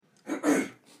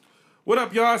What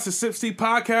up, y'all? It's the Sip Steve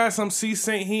Podcast. I'm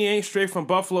Csaint. He ain't straight from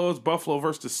Buffalo. It's Buffalo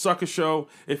versus the Sucker Show.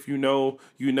 If you know,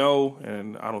 you know.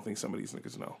 And I don't think some of these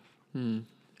niggas know. My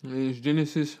name is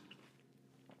Genesis.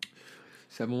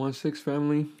 716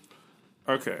 family.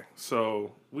 Okay,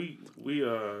 so we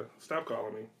stop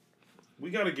calling me.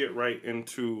 We gotta get right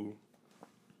into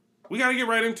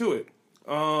it.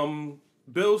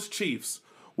 Bills Chiefs.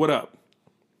 What up?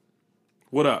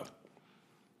 What up?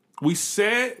 We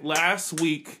said last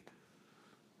week,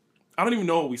 I don't even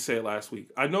know what we said last week.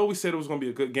 I know we said it was going to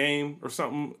be a good game or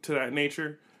something to that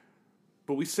nature.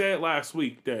 But we said last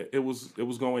week that it was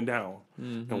going down.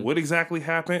 Mm-hmm. And what exactly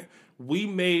happened? We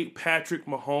made Patrick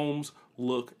Mahomes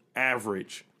look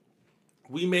average.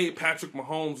 We made Patrick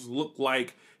Mahomes look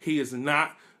like he is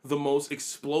not the most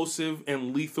explosive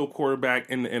and lethal quarterback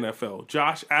in the NFL.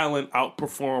 Josh Allen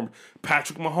outperformed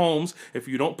Patrick Mahomes. If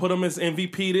you don't put him as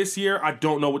MVP this year, I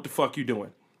don't know what the fuck you're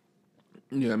doing.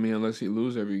 Yeah, I mean, unless he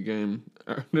lose every game.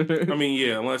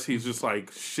 Unless he's just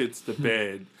like shits the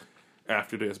bed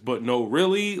after this. But no,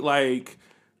 really, like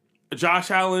Josh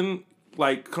Allen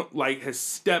like has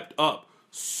stepped up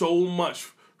so much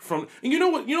from. And you know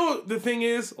what the thing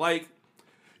is, like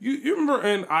you remember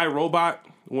in iRobot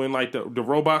when like the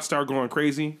robots start going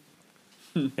crazy,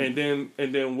 and then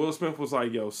Will Smith was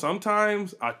like, "Yo,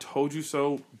 sometimes I told you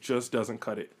so just doesn't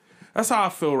cut it." That's how I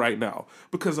feel right now.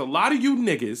 Because a lot of you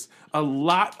niggas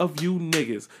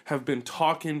have been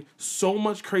talking so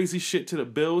much crazy shit to the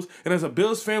Bills. And as a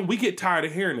Bills fan, we get tired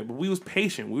of hearing it. But we was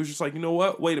patient. We was just like, you know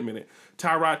what? Wait a minute.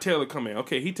 Tyrod Taylor come in.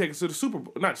 Okay, he take us to the Super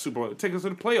Bowl. Not Super Bowl. Take us to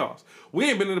the playoffs. We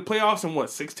ain't been in the playoffs in,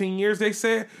 16 years, they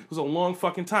said? It was a long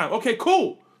fucking time. Okay,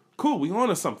 cool. Cool, we on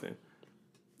to something.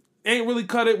 Ain't really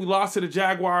cut it. We lost to the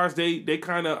Jaguars. They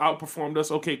kind of outperformed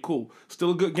us. Okay, cool.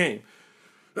 Still a good game.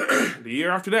 The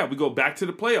year after that, we go back to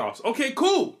the playoffs. Okay,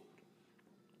 cool.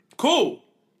 2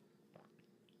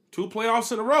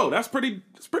 playoffs in a row. That's pretty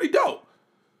dope.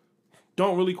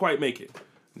 Don't really quite make it.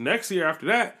 Next year after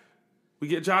that, we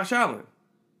get Josh Allen.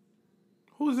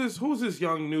 Who's this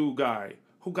young new guy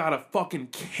who got a fucking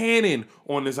cannon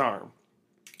on his arm?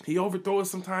 He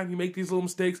overthrows sometimes. He make these little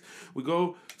mistakes. We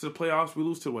go to the playoffs. We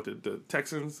lose to the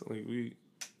Texans. I think.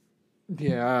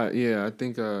 Yeah,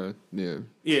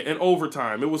 in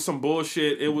overtime. It was some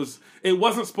bullshit. It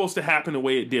wasn't supposed to happen the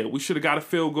way it did. We should have got a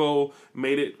field goal,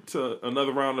 made it to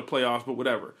another round of the playoffs, but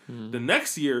whatever. Mm-hmm. The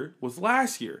next year was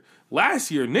last year.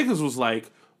 Last year, niggas was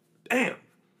like, damn,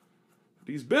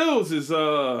 these Bills is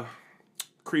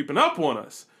creeping up on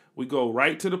us. We go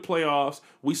right to the playoffs.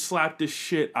 We slap the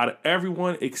shit out of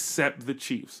everyone except the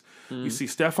Chiefs. You see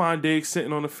Stephon Diggs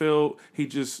sitting on the field. He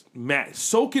just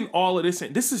soaking all of this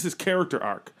in. This is his character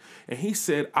arc. And he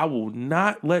said, I will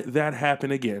not let that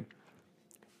happen again.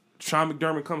 Sean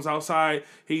McDermott comes outside.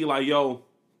 He like, yo,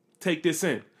 take this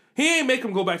in. He ain't make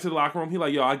him go back to the locker room. He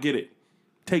like, yo, I get it.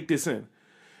 Take this in.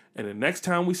 And the next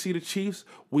time we see the Chiefs,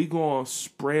 we gonna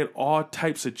spread all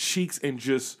types of cheeks and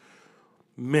just,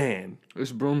 man.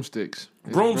 It's broomsticks.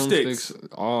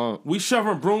 We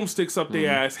shoving broomsticks up their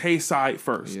ass, hayside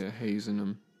first. Yeah, hazing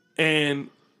them. And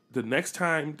the next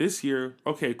time this year,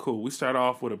 okay, cool. We start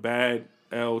off with a bad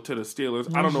L to the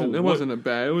Steelers. I don't know. It wasn't a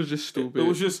bad. It was just stupid. It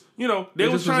was just, they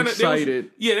was trying to.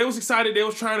 Excited. They was excited. They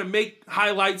was trying to make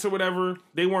highlights or whatever.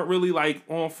 They weren't really like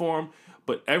on form.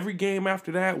 But every game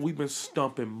after that, we've been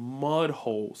stumping mud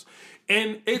holes.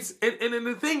 And then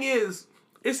the thing is,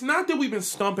 it's not that we've been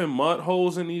stumping mud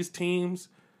holes in these teams.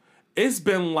 It's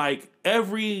been like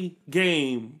every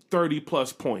game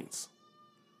 30-plus points.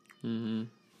 Mm-hmm.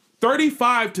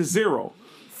 35-0.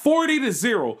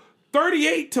 40-0.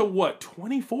 38 to what?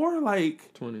 24?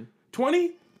 Like 20.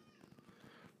 20?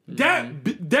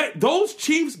 Mm-hmm. That those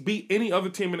Chiefs beat any other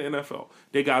team in the NFL.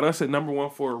 They got us at number 1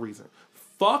 for a reason.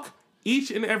 Fuck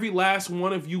each and every last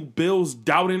one of you Bills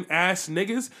doubting ass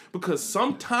niggas, because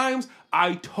sometimes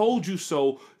I told you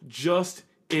so just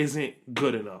isn't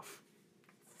good enough.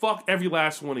 Fuck every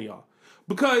last one of y'all.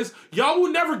 Because y'all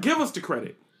will never give us the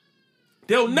credit.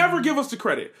 They'll never give us the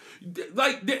credit.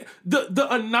 Like, the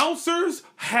announcers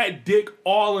had dick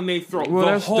all in their throat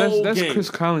the whole that's game. Chris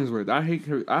Collinsworth. I hate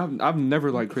I've never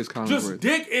liked Chris Collinsworth. Just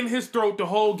dick in his throat the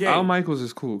whole game. Al Michaels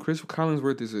is cool. Chris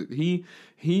Collinsworth is he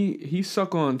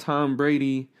suck on Tom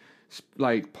Brady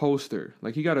like poster.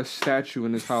 Like he got a statue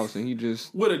in his house and he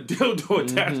just with a dildo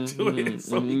attached to it.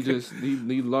 So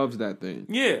he loves that thing.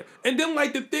 Yeah. And then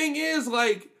like the thing is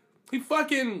like he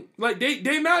fucking like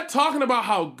they not talking about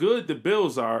how good the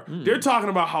Bills are. They're talking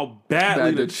about how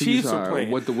badly the Chiefs are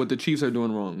playing. What the Chiefs are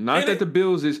doing wrong. Not that the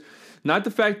Bills is not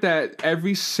the fact that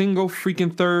every single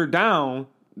freaking third down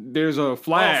there's a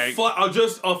flag.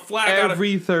 Just a flag.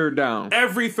 Every third down.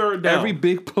 Every third down. Every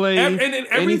big play. Every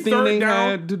anything third they down,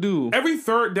 had to do. Every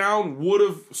third down would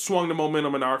have swung the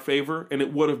momentum in our favor, and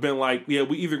it would have been like, yeah,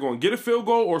 we either going to get a field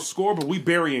goal or score, but we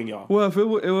burying y'all. Well, if it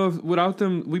was without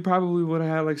them, we probably would have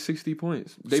had like 60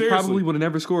 points. They Seriously. Probably would have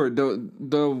never scored.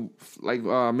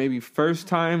 Maybe first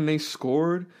time they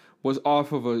scored was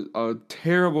off of a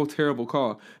terrible, terrible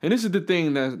call. And this is the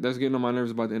thing that's getting on my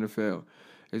nerves about the NFL.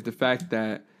 Is the fact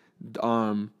that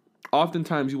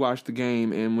oftentimes you watch the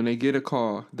game and when they get a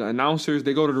call, the announcers,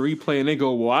 they go to the replay and they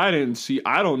go, well, I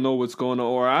don't know what's going on,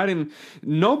 or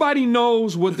nobody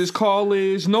knows what this call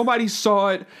is. Nobody saw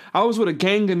it. I was with a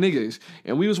gang of niggas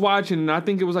and we was watching, and I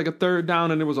think it was like a third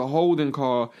down and there was a holding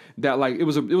call that like, it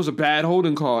was a bad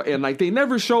holding call. And like, they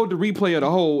never showed the replay of the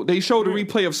hold. They showed the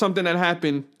replay of something that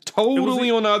happened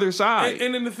totally on the other side.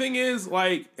 And then the thing is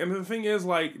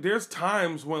like, there's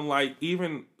times when like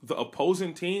even the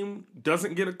opposing team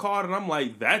doesn't get a call, and I'm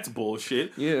like, that's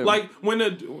bullshit. Yeah. Like when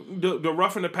the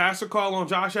roughing the passer call on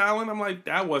Josh Allen, I'm like,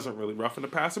 that wasn't really roughing the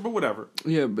passer, but whatever.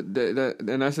 Yeah, but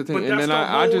and that's the thing. And then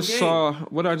I just saw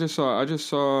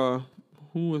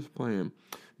who was playing.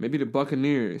 Maybe the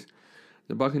Buccaneers.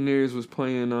 The Buccaneers was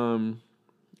playing.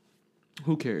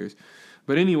 Who cares?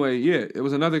 But anyway, yeah, it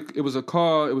was a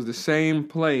call. It was the same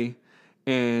play,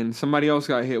 and somebody else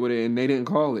got hit with it, and they didn't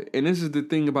call it. And this is the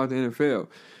thing about the NFL.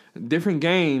 Different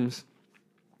games,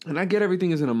 and I get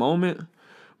everything is in a moment,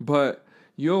 but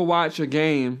you'll watch a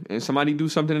game, and somebody do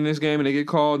something in this game, and they get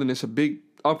called, and it's a big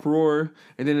uproar,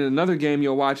 and then in another game,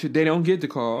 you'll watch it, they don't get the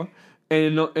call,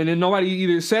 and then nobody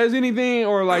either says anything,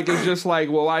 or like it's just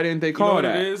like, well, why didn't they call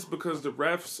that? It is because the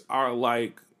refs are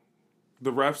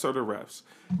the refs.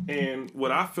 And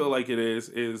what I feel like it is,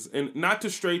 and not to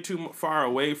stray too far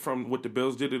away from what the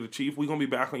Bills did to the Chiefs, we're going to be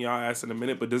back on y'all ass in a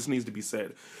minute, but this needs to be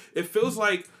said. It feels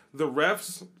like the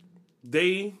refs,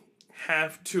 they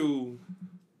have to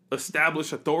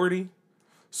establish authority.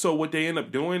 So what they end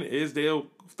up doing is they'll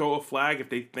throw a flag if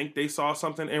they think they saw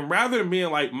something. And rather than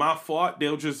being like, my fault,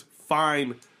 they'll just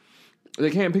find... They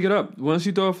can't pick it up. Once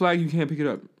you throw a flag, you can't pick it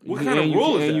up. What kind of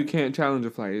rule is that? And you can't challenge a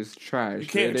flag. It's trash. You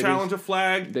can't challenge a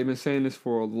flag. They've been saying this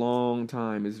for a long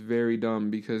time. It's very dumb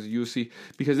because you'll see.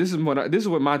 Because this is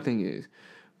what my thing is.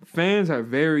 Fans are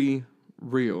very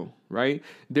real, right?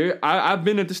 I've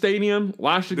been at the stadium,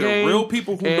 watched the game. They're real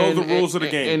people who know the rules of the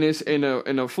game.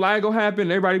 And a flag will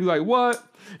happen. Everybody be like, "What?"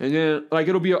 And then like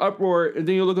it'll be an uproar. And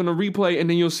then you'll look on the replay, and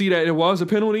then you'll see that it was a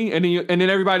penalty. And then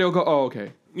everybody will go, "Oh,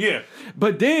 okay." Yeah.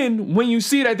 But then when you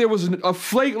see that there was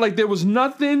there was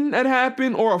nothing that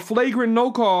happened or a flagrant no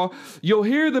call, you'll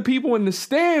hear the people in the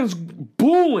stands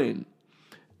booing.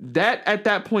 That at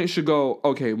that point should go,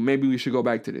 okay, maybe we should go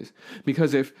back to this.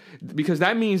 Because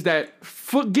that means that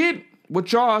forget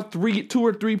what y'all 2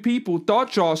 or 3 people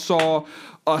thought y'all saw.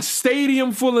 A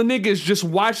stadium full of niggas just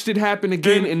watched it happen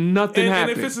again and nothing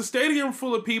happened. And if it's a stadium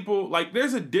full of people, like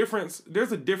there's a difference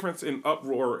in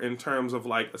uproar in terms of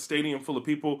like a stadium full of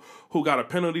people who got a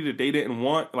penalty that they didn't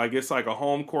want. Like it's like a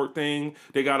home court thing.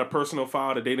 They got a personal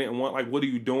foul that they didn't want. Like, what are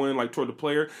you doing? Like toward the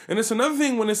player. And it's another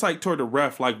thing when it's like toward the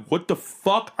ref. Like, what the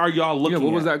fuck are y'all looking at? Yeah,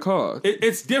 what was that called?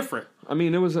 It's different. I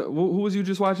mean, it was who was you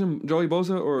just watching? Joey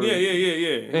Bosa or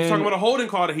yeah. He's talking about a holding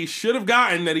call that he should have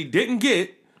gotten that he didn't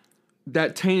get.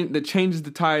 That changes the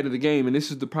tide of the game, and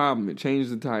this is the problem. It changes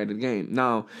the tide of the game.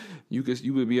 Now, you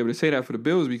would be able to say that for the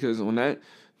Bills because on that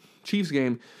Chiefs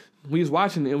game, we was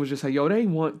watching it was just like, yo, they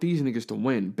want these niggas to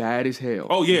win bad as hell.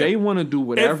 Oh yeah, they want to do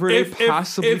whatever they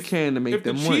possibly can to make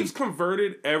them win. If the Chiefs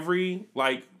converted every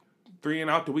 3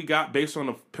 and out that we got based on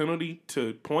a penalty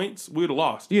to points, we would have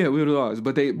lost. Yeah, we would have lost.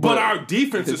 But our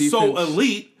defense is so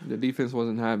elite. The defense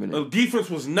wasn't having it. The defense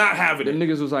was not having it. The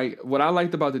niggas was like, what I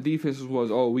liked about the defense was,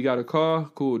 oh, we got a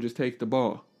call, cool, just take the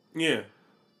ball. Yeah.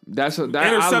 Intercept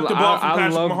the ball from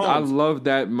Patrick Mahomes. I love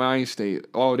that mind state.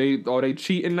 Oh, they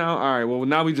cheating now? All right, well,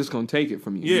 now we just going to take it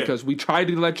from you. Yeah. Because we tried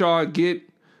to let y'all get...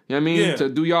 You know what I mean? Yeah. To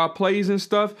do y'all plays and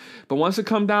stuff. But once it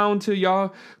come down to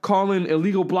y'all calling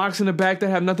illegal blocks in the back that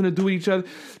have nothing to do with each other,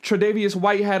 Tre'Davious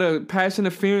White had a pass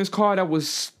interference call that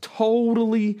was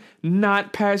totally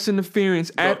not pass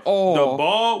interference at all. The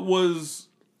ball was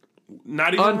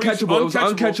not even uncatchable. It was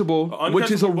uncatchable,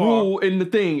 which is a rule in the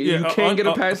thing. Yeah, you can't get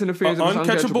a pass interference.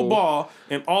 Uncatchable ball,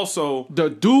 and also the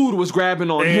dude was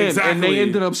grabbing on him, and they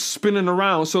ended up spinning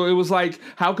around. So it was like,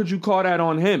 how could you call that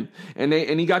on him? And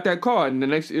he got that call, and the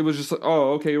next it was just like,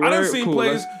 oh, okay, right, cool.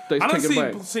 I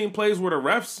done seen plays where the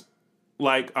refs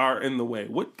are in the way.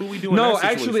 What do we do? No,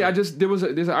 actually, there's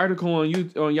an article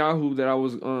on Yahoo that I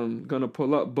was gonna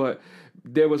pull up, but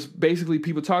there was basically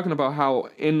people talking about how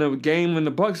in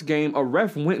the Bucks game, a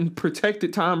ref went and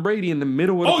protected Tom Brady in the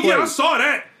middle of the play. Oh yeah,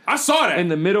 I saw that in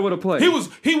the middle of the play.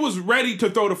 He was ready to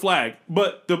throw the flag,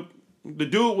 but the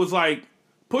dude was like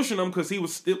pushing him because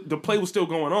the play was still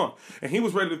going on, and he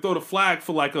was ready to throw the flag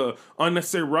for like a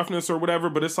unnecessary roughness or whatever.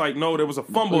 But it's like, no, there was a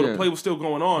fumble. The play was still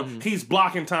going on. He's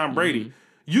blocking Tom Brady.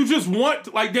 You just want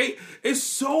it's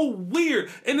so weird.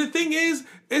 And the thing is,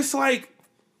 it's like.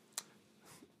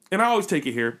 And I always take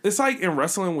it here. It's like in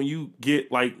wrestling when you get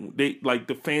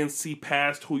the fans see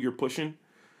past who you're pushing.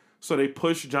 So they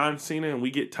push John Cena and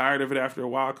we get tired of it after a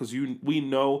while because we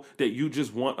know that you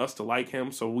just want us to like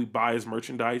him, so we buy his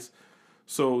merchandise.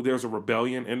 So there's a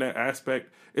rebellion in that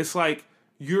aspect. It's like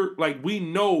we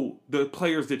know the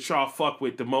players that y'all fuck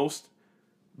with the most,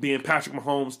 being Patrick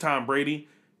Mahomes, Tom Brady,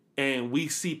 and we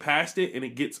see past it and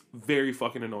it gets very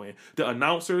fucking annoying. The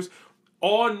announcers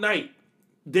all night,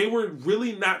 they were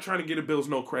really not trying to get the Bills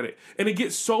no credit. And it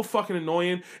gets so fucking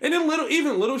annoying. And then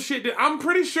little shit that I'm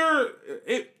pretty sure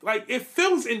it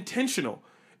feels intentional.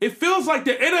 It feels like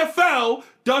the NFL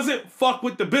doesn't fuck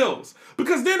with the Bills.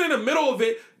 Because then in the middle of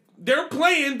it, they're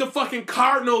playing the fucking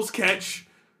Cardinals catch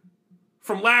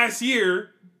from last year,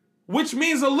 which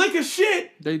means a lick of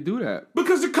shit. They do that.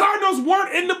 Because the Cardinals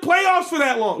weren't in the playoffs for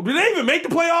that long. Did they even make the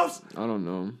playoffs? I don't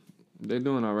know. They're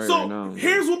doing all right right now. So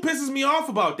here's what pisses me off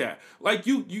about that. Like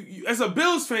you as a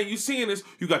Bills fan, you seeing this,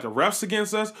 you got the refs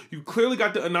against us, you clearly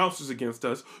got the announcers against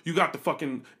us, you got the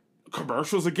fucking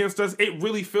commercials against us. It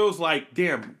really feels like,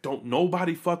 damn, don't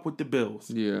nobody fuck with the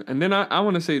Bills. Yeah, and then I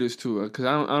want to say this too, because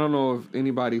I don't know if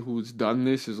anybody who's done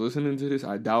this is listening to this.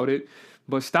 I doubt it.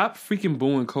 But stop freaking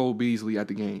booing Cole Beasley at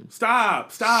the game.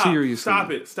 Stop. Seriously.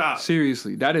 Stop it. Stop.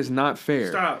 Seriously, that is not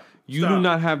fair. Stop. You do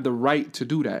not have the right to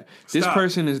do that. This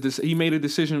person he made a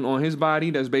decision on his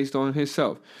body that's based on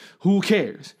himself. Who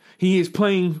cares? He is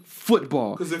playing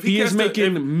football. He is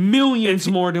making millions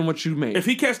more than what you make. If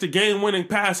he catch the game-winning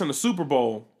pass in the Super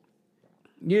Bowl.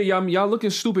 Yeah, y'all looking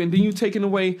stupid, and then you taking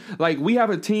away, like, we have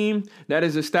a team that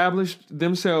has established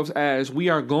themselves as we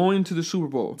are going to the Super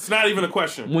Bowl. It's not even a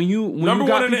question. When number you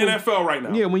one in the NFL right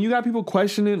now. Yeah, when you got people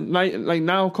questioning, like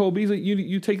now Cole Beasley,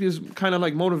 you take this kind of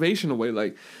like motivation away.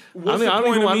 Like, I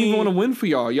don't even want to win for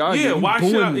y'all. Yeah, why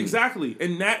should I? Exactly,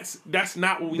 and that's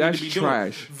not what we need to be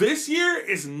trash. doing. This year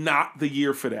is not the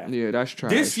year for that. Yeah, that's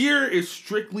trash. This year is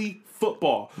strictly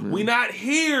football. We're not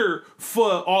here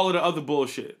for all of the other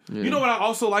bullshit. Yeah. You know what I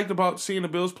also liked about seeing the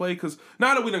Bills play? Because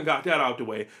now that we done got that out the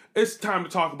way, it's time to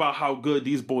talk about how good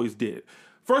these boys did.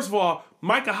 First of all,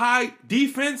 Micah Hyde,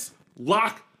 defense,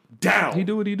 lock down. He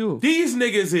do what he do. These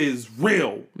niggas is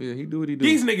real. Yeah, he do what he do.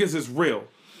 These niggas is real.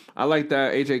 I like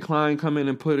that AJ Klein come in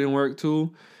and put in work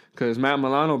too, because Matt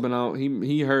Milano been out.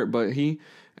 He hurt, but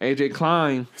AJ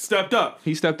Klein stepped up.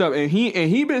 He stepped up, and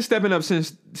he been stepping up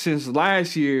since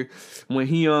last year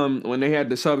when they had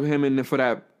to sub him in for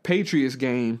that Patriots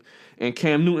game, and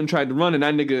Cam Newton tried to run, and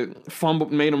that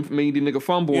nigga made the nigga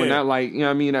fumble, and that, like, you know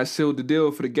what I mean, that sealed the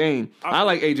deal for the game. I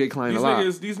like AJ Klein a lot.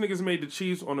 These niggas made the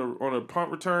Chiefs on a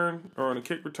punt return or on a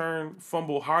kick return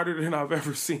fumble harder than I've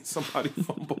ever seen somebody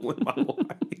fumble in my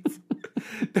life.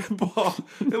 That ball,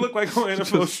 it looked like on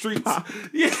NFL streets.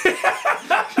 Yeah,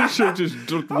 he should just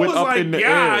went up in the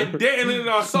air. God damn! And then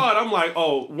I saw it. I'm like,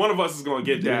 oh, one of us is gonna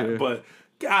get that. Yeah. But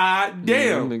god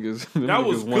damn, them niggas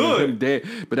was good. Dead.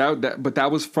 But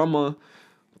that was from a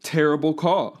terrible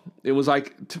call. It was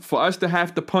like for us to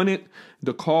have to punt it.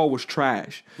 The call was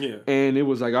trash. Yeah, and it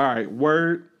was like, all right,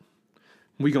 word.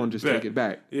 We gonna just take it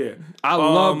back. Yeah, I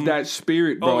love that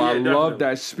spirit, bro. I love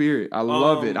that spirit. I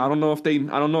love it. I don't know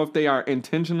if they are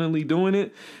intentionally doing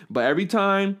it, but every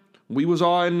time we was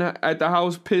all at the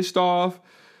house pissed off,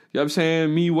 you know what I'm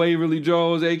saying? Me, Waverly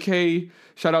Jones, AK,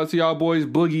 shout out to y'all boys,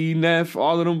 Boogie, Neff,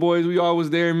 all of them boys. We all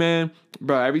was there, man.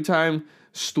 Bro, every time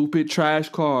stupid trash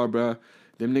call, bro,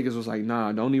 them niggas was like,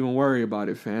 nah, don't even worry about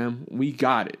it, fam. We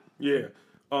got it. Yeah.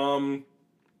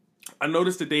 I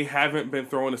noticed that they haven't been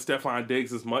throwing to Stephon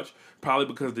Diggs as much, probably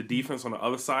because the defense on the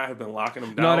other side have been locking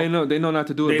them down. No, they know not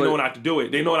to do it. They know not to do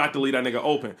it. They know not to leave that nigga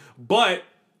open. But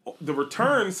the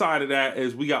return side of that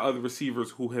is we got other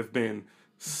receivers who have been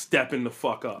stepping the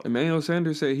fuck up. Emmanuel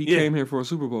Sanders said he came here for a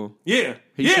Super Bowl. Yeah.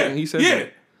 He said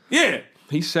that. Yeah.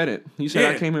 He said it. He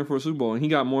said, I came here for a Super Bowl. And he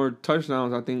got more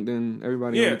touchdowns, I think, than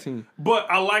everybody on the team. But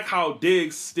I like how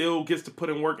Diggs still gets to put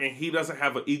in work and he doesn't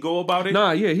have an ego about it.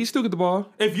 Nah, yeah, he still get the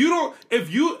ball. I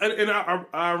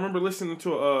remember listening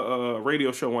to a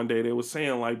radio show one day. They was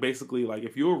saying, like, basically, like,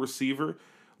 if you're a receiver,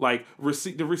 like,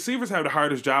 the receivers have the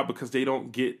hardest job because they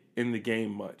don't get in the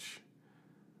game much.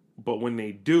 But when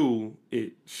they do,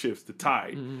 it shifts the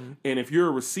tide. Mm-hmm. And if you're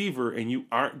a receiver and you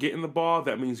aren't getting the ball,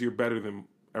 that means you're better than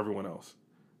everyone else.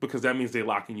 Because that means they're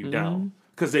locking you down.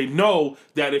 Because they know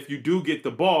that if you do get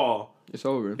the ball... It's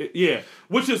over.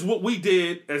 Which is what we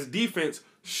did as defense.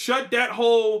 Shut that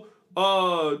whole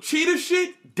cheetah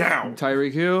shit down.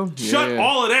 Tyreek Hill? Shut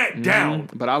all of that down.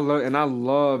 But I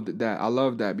loved that. I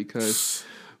love that because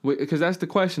that's the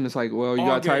question. It's like, well, you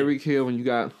got Tyreek Hill and you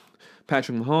got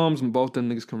Patrick Mahomes and both them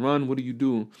niggas can run. What do you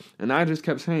do? And I just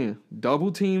kept saying,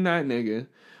 double team that nigga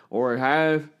or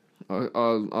have a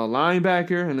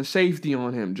linebacker and a safety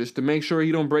on him just to make sure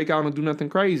he don't break out and do nothing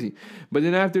crazy. But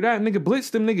then after that, nigga, blitz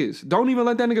them niggas. Don't even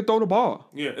let that nigga throw the ball.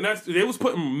 Yeah, and they was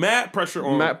putting mad pressure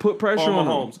on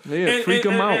Mahomes. Yeah, freak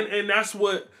him out. And that's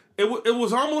what it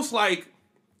was almost like.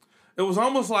 It was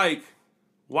almost like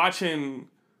watching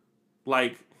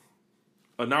like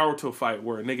a Naruto fight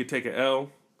where a nigga take an L.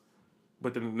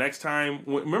 But then the next time,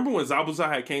 remember when Zabuza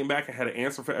had came back and had an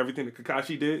answer for everything that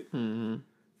Kakashi did? Mm-hmm.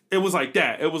 It was like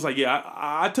that. It was like,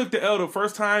 I took the L the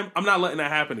first time. I'm not letting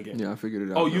that happen again. Yeah, I figured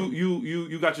it out. Oh,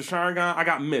 you got your Sharingan? I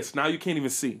got missed. Now you can't even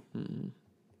see. Mm-hmm.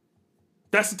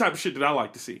 That's the type of shit that I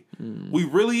like to see. Mm-hmm. We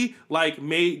really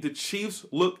made the Chiefs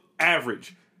look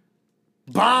average.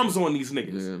 Bombs on these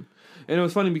niggas. Yeah. And it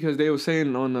was funny because they were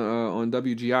saying on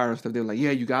WGR and stuff, they were like,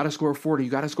 yeah, you got to score 40.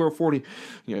 You got to score 40.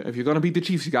 Yeah, if you're going to beat the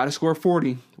Chiefs, you got to score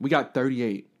 40. We got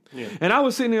 38. Yeah. And I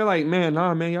was sitting there like, man,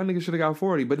 y'all niggas should have got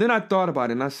 40. But then I thought about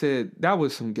it and I said, that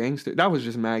was some gangster. That was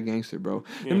just mad gangster, bro.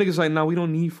 Yeah. Them niggas like, no, we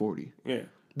don't need 40. Yeah.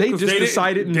 They just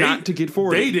decided not to get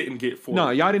 40. They didn't get 40. No,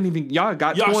 y'all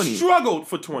got 20. Y'all struggled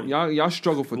for 20. Y'all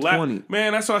struggled for 20.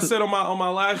 Man, that's what I said on my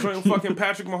last joint. Fucking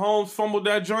Patrick Mahomes fumbled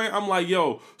that joint. I'm like,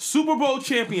 yo, Super Bowl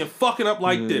champion fucking up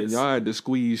like this. Y'all had to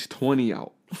squeeze 20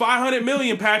 out. $500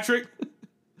 million, Patrick.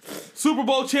 Super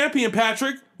Bowl champion,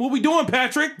 Patrick. What we doing,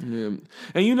 Patrick? Yeah.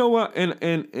 And you know what? In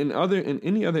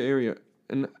any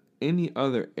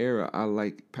other era, I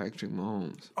like Patrick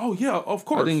Mahomes. Oh yeah, of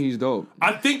course. I think he's dope.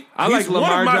 I like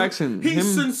Lamar Jackson.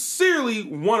 He's sincerely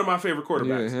one of my favorite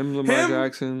quarterbacks. Yeah, Lamar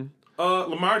Jackson.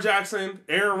 Lamar Jackson,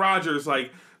 Aaron Rodgers.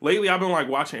 Like lately, I've been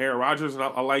watching Aaron Rodgers, and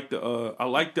I like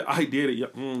the idea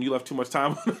that you left too much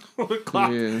time on the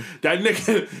clock. Yeah. That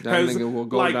nigga will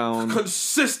go down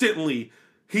consistently.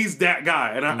 He's that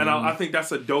guy, and I think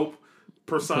that's a dope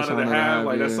persona to have.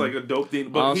 Like that's like a dope thing.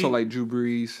 But I also like Drew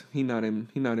Brees. He not in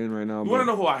right now. You want to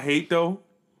know who I hate though?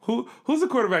 Who's the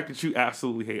quarterback that you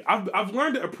absolutely hate? I've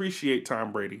learned to appreciate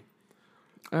Tom Brady.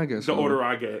 I guess the older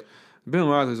I get. Ben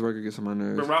Roethlisberger gets on my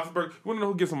nerves. Ben Roethlisberger. You want to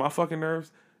know who gets on my fucking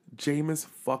nerves? Jameis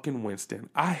fucking Winston.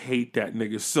 I hate that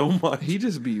nigga so much. He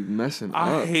just be messing up.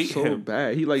 I hate so him.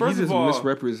 Bad. He just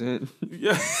misrepresent.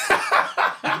 Yeah.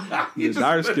 The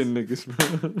dark skinned niggas, bro.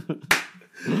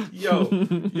 Yo,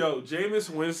 Jameis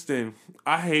Winston.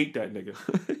 I hate that nigga.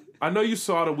 I know you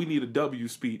saw the "We Need a W"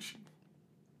 speech.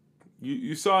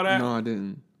 You saw that? No, I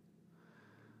didn't.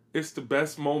 It's the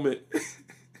best moment.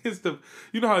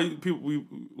 You know how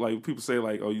people say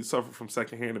like, oh, you suffer from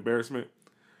secondhand embarrassment.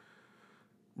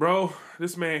 Bro,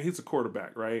 this man, he's a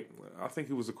quarterback, right? I think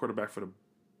he was a quarterback for the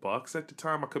Bucks at the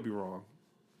time. I could be wrong.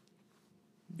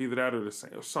 Either that or the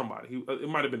Saints or somebody. It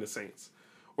might have been the Saints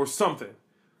or something.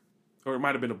 Or it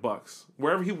might have been the Bucks.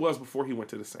 Wherever he was before he went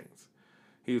to the Saints.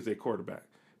 He was their quarterback.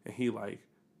 And he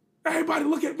everybody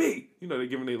look at me. You know, they're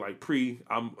giving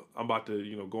I'm about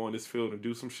to, go on this field and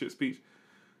do some shit speech.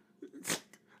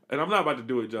 And I'm not about to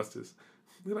do it justice.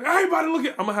 He's like, everybody look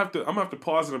at I'm gonna have to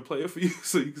pause it and play it for you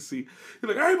so you can see. He's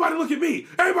like, everybody look at me.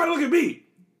 Everybody look at me.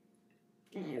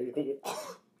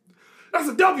 That's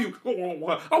a W. Who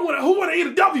wanna eat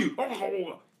a W?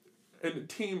 And the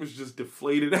team is just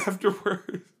deflated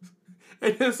afterwards.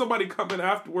 And then somebody coming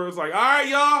afterwards like, all right,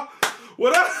 y'all,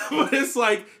 what up? But it's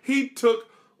like he took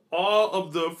all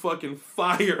of the fucking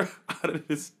fire out of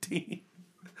his team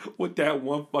with that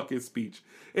one fucking speech.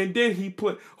 And then he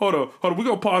put, hold on, we're going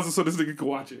to pause it so this nigga can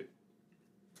watch it.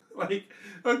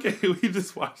 Okay, we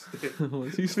just watched it.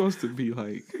 Was he supposed to be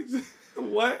like...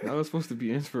 What? That was supposed to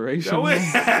be inspirational.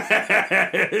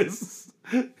 Yes.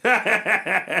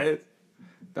 Yes.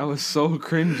 That was so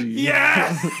cringy.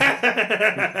 Yeah.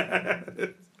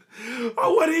 I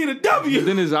want to eat a W. But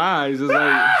then his eyes is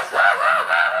like...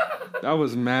 That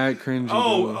was mad cringy.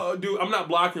 Oh, dude, I'm not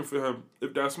blocking for him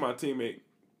if that's my teammate.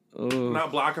 I'm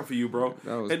not blocking for you, bro.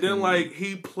 And then,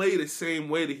 he play the same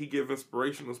way that he give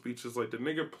inspirational speeches. Like, the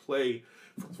nigga play...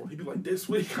 First of all, he'd be like this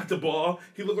when he got the ball.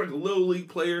 He looked like a little league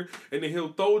player, and then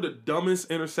he'll throw the dumbest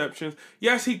interceptions.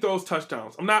 Yes, he throws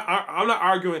touchdowns. I'm not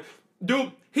arguing.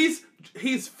 Dude, he's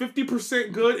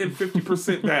 50% good and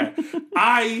 50% bad.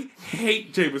 I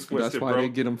hate Jameis Winston, That's why bro. they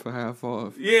get him for half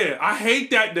off. Yeah, I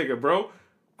hate that nigga, bro.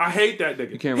 I hate that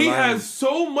nigga. He has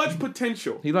so much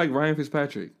potential. He like Ryan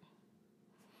Fitzpatrick.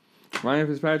 Ryan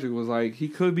Fitzpatrick was like, he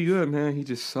could be good, man. He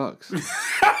just sucks. That's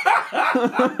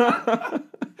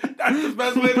the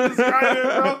best way to describe it,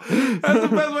 bro. That's the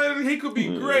best way. He could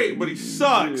be great, but he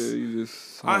sucks. Yeah, he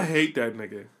just sucks. I hate that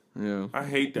nigga. Yeah, I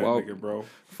hate that nigga, bro.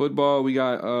 Football, we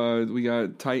got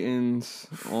Titans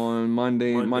on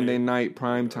Monday night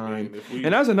prime time,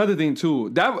 and that's another thing too.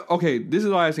 This is the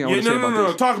last thing I want to say about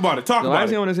this. Talk about it. The last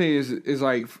thing I want to say is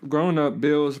like growing up,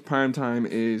 Bills prime time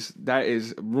is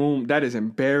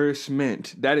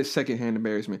embarrassment. That is secondhand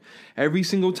embarrassment. Every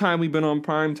single time we've been on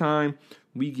prime time,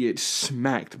 we get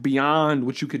smacked beyond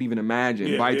what you could even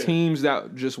imagine by teams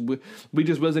that we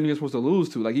just wasn't even supposed to lose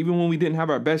to. Like, even when we didn't have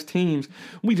our best teams,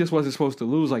 we just wasn't supposed to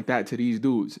lose like that to these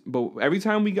dudes. But every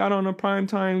time we got on a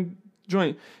primetime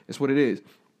joint, it's what it is.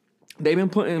 They've been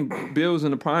putting Bills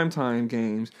in the primetime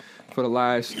games for the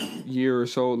last year or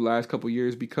so, the last couple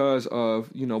years, because of,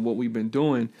 what we've been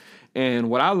doing. And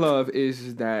what I love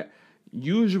is that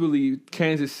usually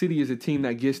Kansas City is a team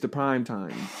that gets the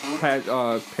primetime.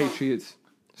 Patriots...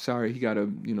 Sorry, he got to,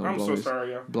 I'm so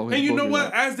sorry, yeah. Blow his and you know what?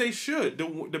 out. As they should.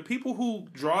 The people who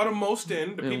draw the most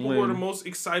in, the people who are the most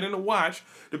exciting to watch,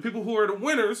 the people who are the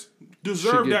winners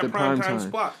deserve that primetime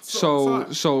spot.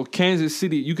 So Kansas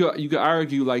City, you could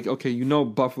argue like, okay,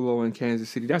 Buffalo and Kansas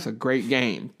City, that's a great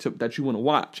game that you want to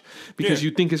watch because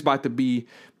you think it's about to be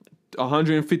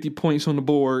 150 points on the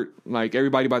board, like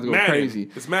everybody about to go crazy.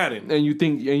 It's Madden, and you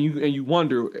think and you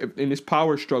wonder in this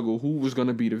power struggle who was going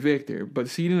to be the victor. But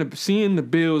seeing the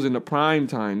Bills in the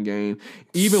primetime game,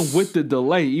 even with the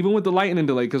delay, even with the lightning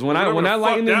delay, because when that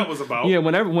was about,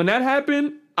 when that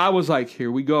happened, I was like, here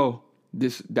we go.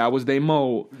 That was their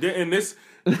mode, and this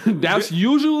that's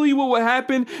usually what would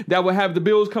happen. That would have the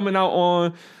Bills coming out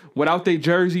on without their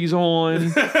jerseys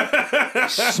on,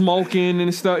 smoking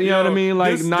and stuff. You know what I mean?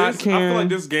 Like caring. I feel like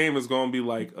this game is going to be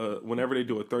like whenever they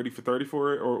do a 30 for 30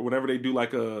 for it, or whenever they do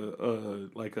like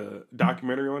a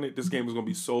documentary on it. This game is going to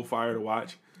be so fire to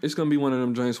watch. It's going to be one of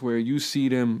them joints where you see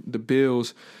the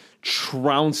Bills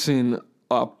trouncing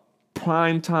a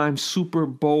primetime Super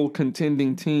Bowl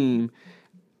contending team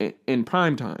in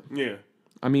primetime. Yeah.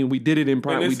 I mean, we did it in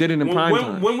prime. We did it in prime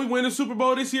time. When we win the Super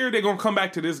Bowl this year, they're gonna come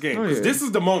back to this game because this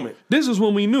is the moment. This is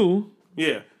when we knew.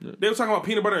 Yeah, they were talking about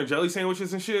peanut butter and jelly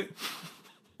sandwiches and shit.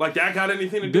 Like that got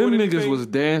anything to do with anything? Them niggas was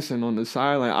dancing on the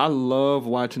sideline. I love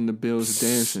watching the Bills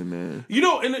dancing, man. You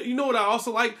know what I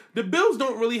also like? The Bills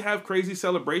don't really have crazy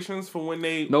celebrations for when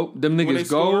they. Nope, them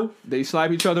niggas go, they slap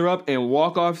each other up and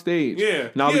walk off stage. Yeah.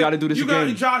 Now we got to do this again.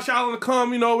 You got Josh Allen to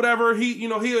come, whatever.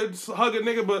 He'll hug a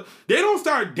nigga, but they don't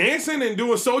start dancing and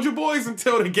doing Soldier Boys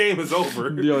until the game is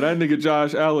over. Yo, that nigga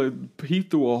Josh Allen, he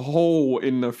threw a hole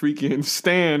in the freaking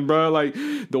stand, bro. Like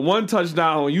the one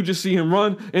touchdown, you just see him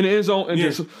run in the end zone and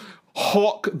just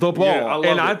hawk the ball.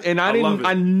 Yeah,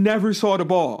 I never saw the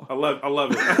ball. I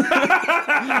love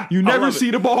it. You never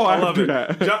see the ball after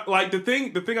that. Like the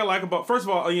thing I like about, first of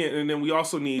all, and then we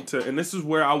also need to, and this is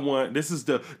where this is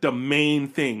the main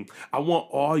thing. I want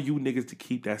all you niggas to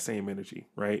keep that same energy,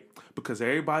 right? Because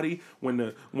everybody,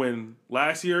 when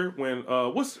last year,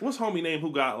 what's homie name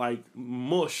who got like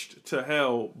mushed to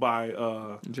hell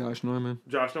by Josh Norman,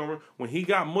 when he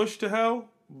got mushed to hell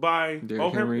by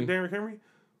Derrick Henry.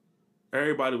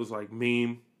 Everybody was like,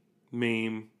 meme.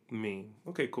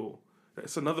 Okay, cool.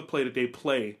 It's another play that they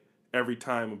play every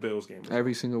time a Bills game is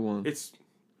every single one. It's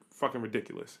fucking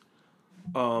ridiculous.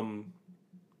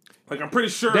 Like, I'm pretty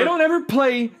sure... They don't ever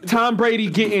play Tom Brady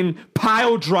getting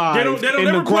pile drive they don't in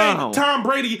ever the ground. Play Tom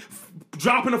Brady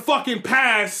dropping a fucking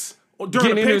pass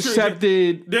during getting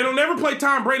intercepted. They don't ever play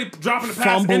Tom Brady dropping a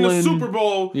pass in the Super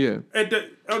Bowl during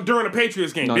the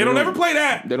Patriots game. They don't ever play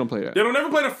that. They don't play that. They don't ever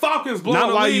play the Falcons blowing Not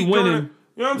the while lead. You winning. You know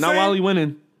what I'm saying? Not while he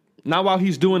winning. Not while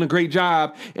he's doing a great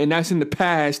job, and that's in the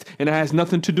past, and it has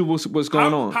nothing to do with what's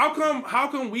going on. How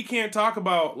come we can't talk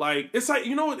about, like, it's like,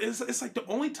 it's like the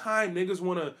only time niggas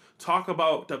want to talk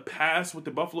about the past with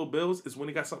the Buffalo Bills is when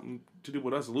it got something to do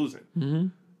with us losing. Mm-hmm.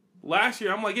 Last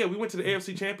year, I'm like, we went to the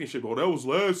AFC Championship. Oh, that was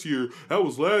last year.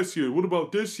 What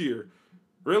about this year?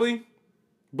 Really?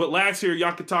 But last year,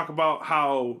 y'all could talk about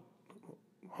how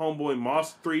homeboy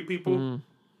Moss 3 people. Mm-hmm.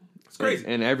 It's crazy.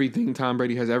 And everything Tom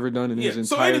Brady has ever done in his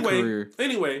entire career.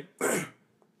 Anyway,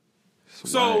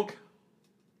 so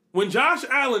when Josh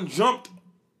Allen jumped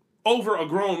over a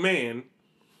grown man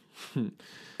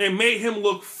and made him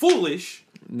look foolish,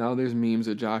 Now there's memes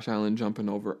of Josh Allen jumping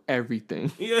over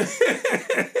everything. Yeah.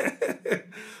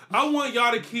 I want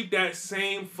y'all to keep that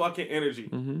same fucking energy.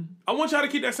 Mm-hmm. I want y'all to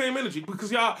keep that same energy because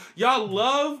y'all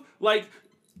love like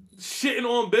shitting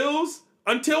on Bills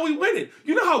until we win it.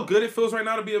 You know how good it feels right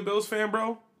now to be a Bills fan,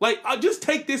 bro? Like, I'll just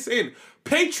take this in.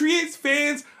 Patriots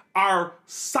fans are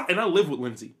and I live with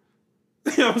Lindsay.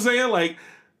 You know what I'm saying? Like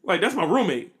that's my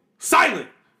roommate. Silent.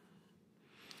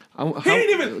 He ain't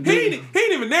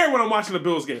even there when I'm watching the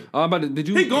Bills game.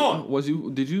 He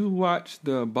gone. Did you watch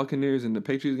the Buccaneers and the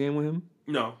Patriots game with him?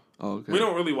 No. Oh, okay. We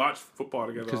don't really watch football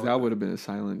together. Because that would have been a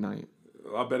silent night.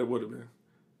 I bet it would have been.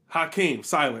 Hakeem,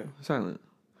 silent.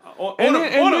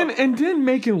 And then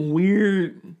making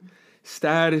weird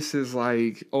statuses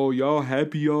like, "Oh, y'all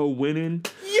happy y'all winning?"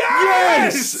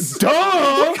 Yes! Duh!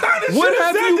 What kind of What shit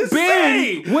have is that you to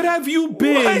been? say? What have you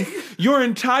been? What? Your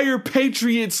entire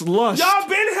Patriots lust. Y'all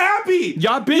been happy.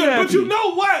 Happy. But you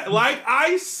know what? Like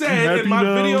I said in my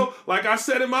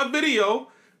video,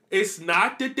 it's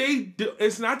not that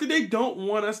they don't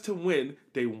want us to win.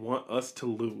 They want us to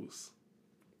lose.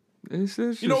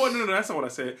 You know what? No, that's not what I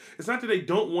said. It's not that they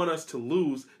don't want us to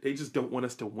lose. They just don't want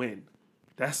us to win.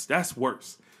 That's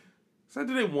worse. It's not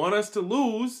that they want us to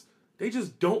lose. They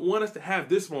just don't want us to have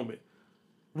this moment.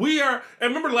 We are,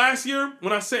 and remember last year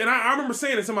when I said, and I remember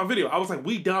saying this in my video, I was like,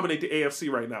 we dominate the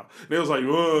AFC right now. And they was like,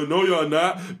 oh, no, y'all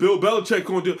not. Bill Belichick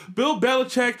going to do it. Bill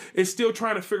Belichick is still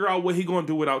trying to figure out what he going to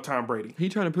do without Tom Brady. He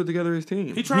trying to put together his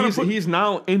team. He's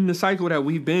now in the cycle that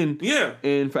we've been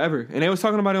in forever. And they was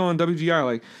talking about it on WGR,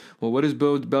 like, well, what does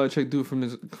Bill Belichick do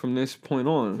from this point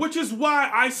on? Which is why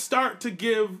I start to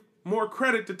give more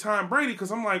credit to Tom Brady,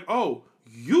 because I'm like, oh,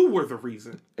 you were the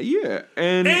reason. Yeah.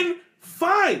 And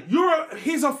fine,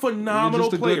 he's a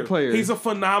phenomenal good player. He's a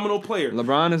phenomenal player.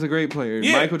 LeBron is a great player.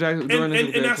 Yeah. Michael Jackson Jordan is a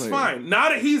great player. And that's fine. Now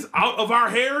that he's out of our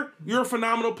hair, you're a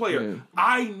phenomenal player. Yeah.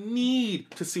 I need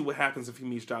to see what happens if he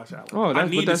meets Josh Allen. Oh,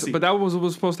 but that was what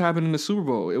was supposed to happen in the Super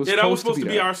Bowl. That was supposed to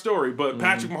be our story, but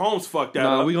Patrick Mahomes fucked that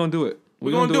up. We're going to do it.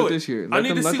 We're gonna do it this year. Let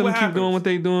them keep doing what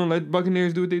they doing. Let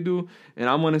Buccaneers do what they do. And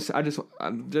I just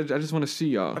want to see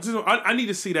y'all. I need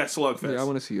to see that slugfest. Yeah, I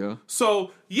want to see y'all.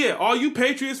 So yeah, all you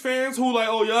Patriots fans who like,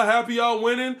 oh, y'all happy y'all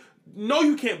winning? No,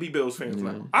 you can't be Bills fans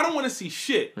now. I don't want to see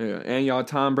shit. Yeah, and y'all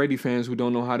Tom Brady fans who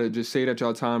don't know how to just say that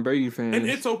y'all Tom Brady fans. And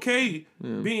it's okay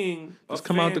being just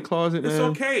come out the closet, man. It's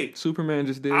okay. Superman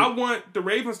just did. I want the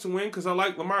Ravens to win because I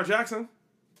like Lamar Jackson.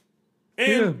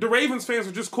 And the Ravens fans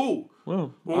are just cool.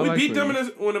 Well, when we beat them in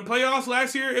the playoffs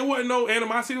last year, it wasn't no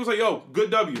animosity. It was like, yo, good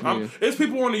W. There's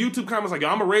people on the YouTube comments like, yo,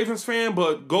 I'm a Ravens fan,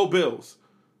 but go Bills.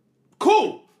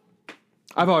 Cool.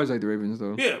 I've always liked the Ravens,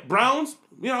 though. Yeah, Browns,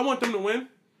 I want them to win.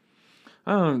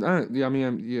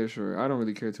 Sure. I don't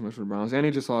really care too much for the Browns. And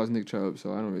they just lost Nick Chubb,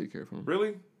 so I don't really care for him.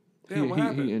 Really? Damn, what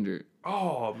happened? He injured.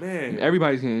 Oh, man.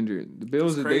 Everybody's getting injured. The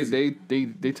Bills,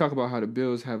 they talk about how the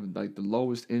Bills have like the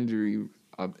lowest injury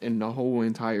in the whole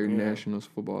entire National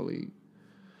Football League.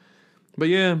 But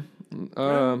let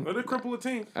it cripple a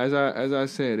team. As I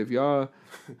said, if y'all,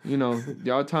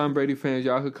 y'all Tom Brady fans,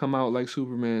 y'all could come out like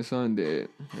Superman's son did,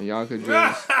 and y'all could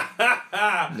just.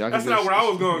 That's not where I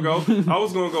was gonna go. I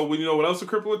was gonna go. Well, you know what else would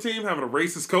cripple a team? Having a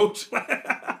racist coach.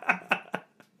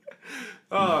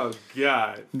 Oh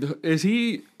God! Is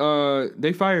he?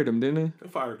 They fired him, didn't they? They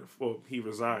fired him. Well, he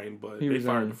resigned, but they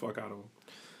fired the fuck out of him.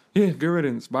 Yeah, good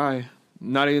riddance. Bye.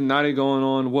 Not they going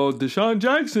on. Well, Deshaun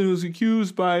Jackson was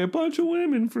accused by a bunch of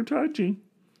women for touching.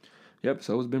 Yep.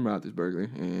 So it's Ben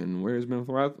Roethlisberger, and where's Ben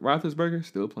Roethlisberger?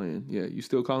 Still playing. Yeah. You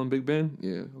still call him Big Ben?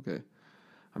 Yeah. Okay.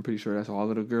 I'm pretty sure that's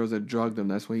all of the girls that drugged him.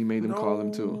 That's what he made them call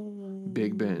him too.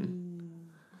 Big Ben.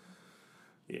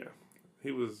 Yeah.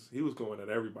 He was going at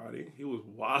everybody. He was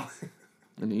wild.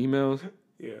 In the emails?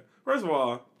 Yeah. First of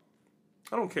all,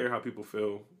 I don't care how people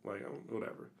feel. Like,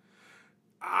 whatever.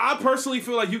 I personally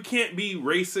feel like you can't be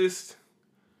racist.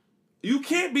 You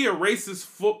can't be a racist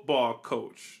football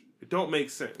coach. It don't make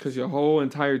sense. Because your whole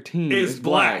entire team is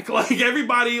black. Like,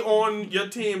 everybody on your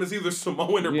team is either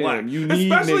Samoan or black.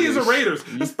 Especially as the Raiders.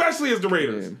 Especially as the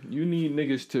Raiders. Yeah, you need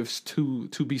niggas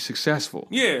to be successful.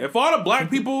 Yeah. If all the black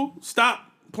people stop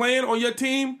playing on your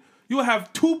team, you'll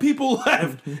have 2 people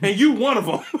left, and you one of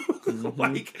them.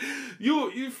 Like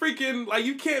you freaking like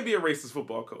you can't be a racist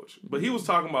football coach. But he was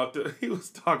talking about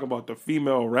the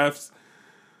female refs.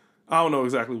 I don't know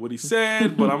exactly what he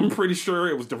said, but I'm pretty sure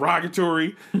it was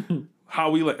derogatory. How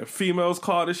we let females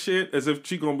call this shit as if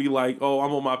she gonna be like, oh,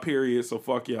 I'm on my period, so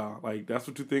fuck y'all. Like that's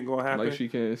what you think gonna happen? Like she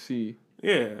can't see.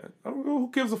 Yeah, I don't know. Who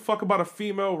gives a fuck about a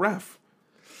female ref?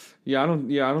 I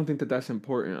don't think that's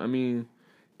important. I mean,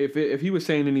 if he was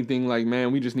saying anything like,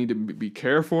 man, we just need to be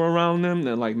careful around them,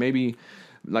 then like maybe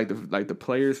like the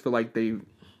players feel like they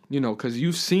because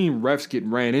you've seen refs get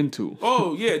ran into.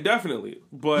 Oh, yeah, definitely.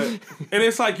 But, and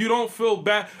it's like, you don't feel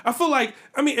bad. I feel like,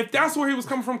 I mean, if that's where he was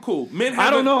coming from, cool. Men have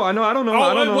I don't know.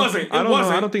 Oh, it wasn't. It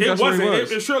wasn't. I don't think that's where he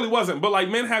was. It surely wasn't. But, like,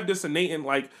 men have this innate,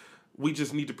 like, we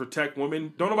just need to protect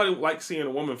women. Don't nobody like seeing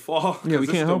a woman fall. Yeah, we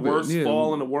can't help it. It's the worst Yeah.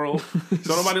 fall in the world. Don't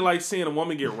nobody like seeing a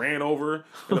woman get ran over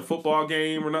in a football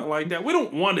game or nothing like that. We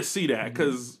don't want to see that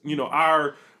because,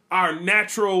 our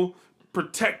natural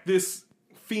protect this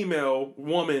female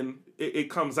woman,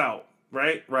 it comes out,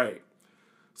 right? Right.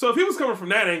 So if he was coming from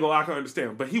that angle, I can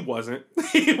understand. But he wasn't.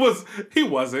 He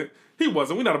wasn't.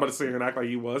 We're not about to sit here and act like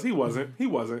he was. He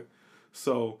wasn't.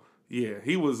 So, yeah,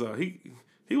 he was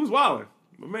he was wilding.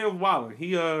 My man was wilding.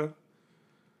 He was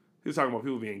talking about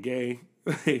people being gay.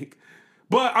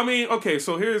 But I mean, okay,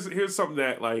 so here's something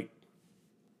that like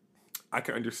I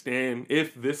can understand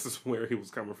if this is where he was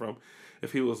coming from.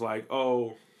 If he was like,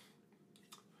 oh,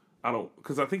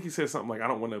 because I think he said something like, I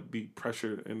don't want to be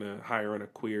pressured into hiring a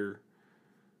queer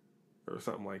or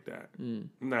something like that.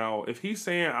 Now, if he's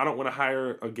saying I don't want to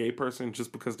hire a gay person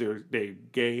just because they're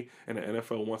gay and the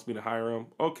NFL wants me to hire them,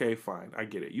 okay, fine, I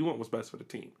get it. You want what's best for the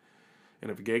team. And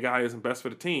if a gay guy isn't best for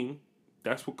the team,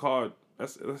 that's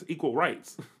equal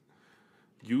rights.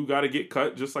 You got to get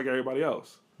cut just like everybody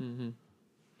else. Mm-hmm.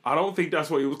 I don't think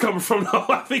that's where he was coming from, though.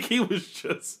 I think he was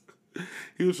just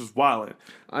wilding.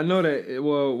 I know that,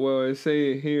 well, it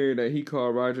say here that he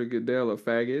called Roger Goodell a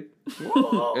faggot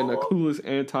and the coolest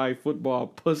anti-football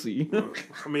pussy.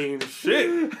 I mean,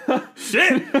 shit.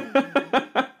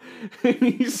 And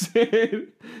he said,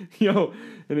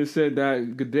 and it said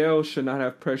that Goodell should not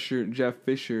have pressured Jeff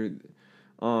Fisher,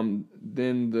 then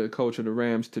the coach of the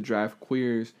Rams, to draft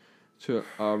queers, to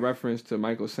reference to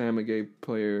Michael Sam, a gay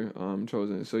player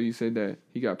chosen. So you said that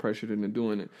he got pressured into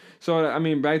doing it. So I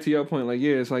mean, back to your point, like,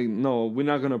 yeah, it's like, no, we're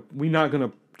not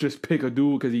gonna just pick a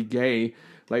dude because he's gay.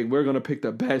 Like, we're gonna pick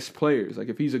the best players. Like,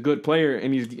 if he's a good player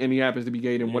and he happens to be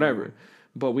gay, then whatever.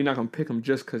 But we're not going to pick him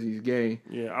just because he's gay.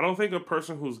 Yeah, I don't think a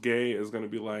person who's gay is going to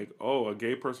be like, oh, a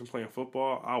gay person playing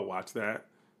football? I'll watch that.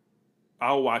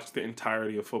 I'll watch the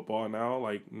entirety of football now.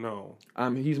 Like, no.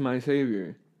 He's my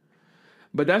savior.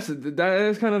 But that's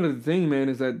kind of the thing, man,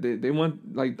 is that they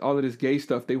want, like, all of this gay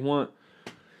stuff. They want,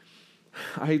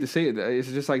 I hate to say it, it's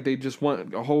just like they just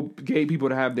want a whole gay people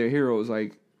to have their heroes.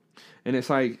 Like, and it's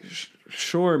like,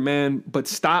 sure, man, but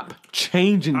stop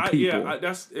changing people.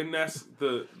 That's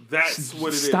what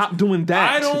it is. Stop doing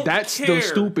that. That's the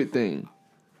stupid thing.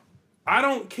 I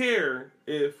don't care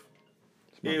if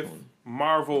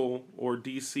Marvel or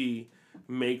DC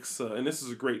makes, and this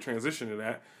is a great transition to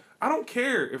that. I don't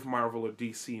care if Marvel or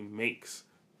DC makes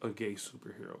a gay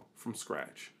superhero from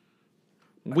scratch.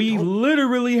 We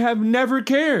literally have never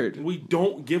cared. We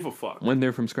don't give a fuck when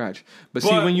they're from scratch. But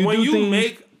see, when you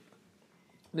make.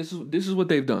 This is what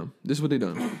they've done.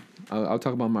 I'll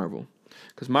talk about Marvel.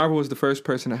 Because Marvel was the first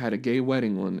person that had a gay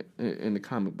wedding in the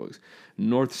comic books.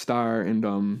 North Star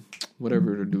and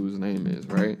whatever the dude's name is,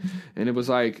 right? And it was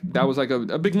like, that was like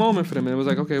a big moment for them. And it was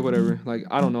like, okay, whatever. Like,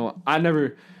 I don't know.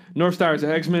 North Star is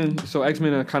an X-Men, so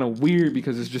X-Men are kind of weird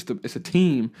because it's a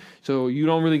team. So you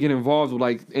don't really get involved with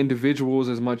like individuals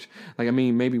as much. Like, I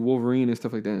mean, maybe Wolverine and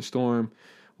stuff like that and Storm,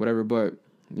 whatever, but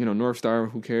North Star,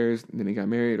 who cares? Then he got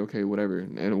married, okay, whatever.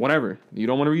 And whatever. You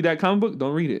don't want to read that comic book?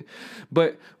 Don't read it.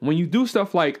 But when you do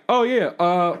stuff like, oh yeah,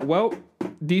 well,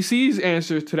 DC's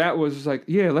answer to that was like,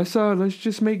 yeah, let's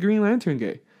just make Green Lantern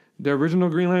gay. The original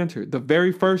Green Lantern, the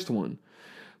very first one.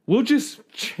 We'll just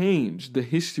change the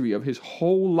history of his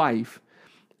whole life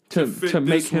to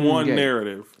make him one gay.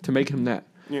 Narrative. To make him that.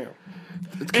 Yeah.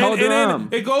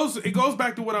 And it goes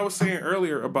back to what I was saying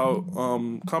earlier about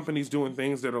companies doing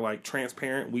things that are like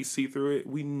transparent. We see through it.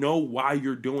 We know why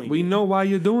you're doing it. We know why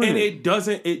you're doing it.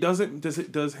 And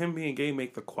does him being gay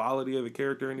make the quality of the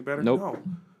character any better? Nope. No.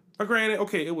 Now, granted,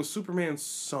 okay, it was Superman's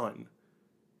son.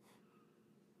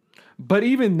 But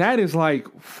even that is like,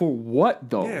 for what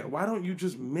though? Yeah, why don't you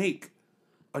just make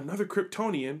another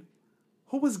Kryptonian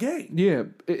who was gay? Yeah.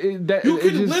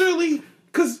 Literally...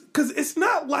 Because it's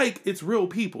not like it's real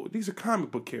people. These are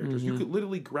comic book characters. Mm-hmm. You could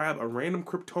literally grab a random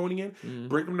Kryptonian,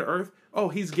 bring him to Earth. Oh,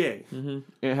 he's gay. Mm-hmm.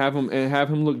 And have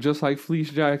him look just like Fleece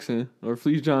Jackson or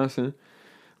Fleece Johnson.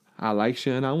 I like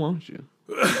you and I want you.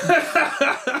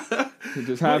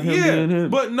 Just have him being him.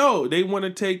 But no, they want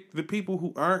to take the people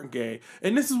who aren't gay.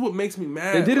 And this is what makes me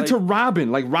mad. They did it to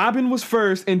Robin. Like, Robin was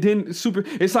first and then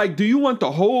It's like, do you want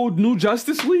the whole new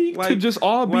Justice League to just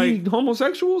all be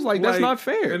homosexuals? Like, that's not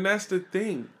fair. And that's the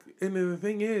thing. And then the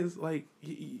thing is, like,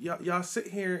 y'all sit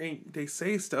here and they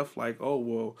say stuff like, oh,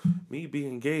 well, me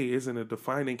being gay isn't a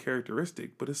defining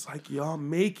characteristic. But it's like, y'all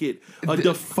make it a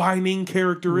defining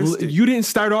characteristic. You didn't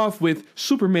start off with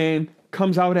Superman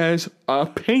comes out as a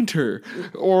painter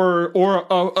or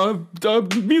a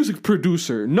music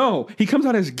producer. No, he comes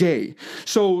out as gay.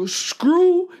 So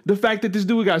screw the fact that this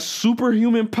dude got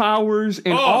superhuman powers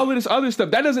and all of this other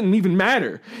stuff. That doesn't even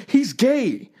matter. He's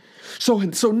gay. So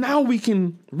now we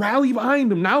can rally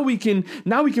behind him. Now we can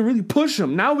really push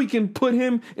him. Now we can put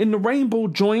him in the rainbow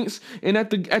joints and at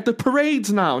the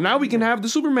parades now. Now we can have the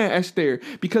Superman S there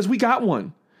because we got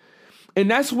one. And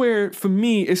that's where, for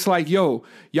me, it's like, yo,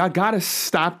 y'all gotta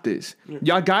stop this.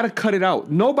 Y'all gotta cut it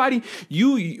out. Nobody,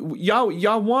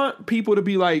 y'all want people to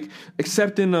be like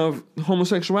accepting of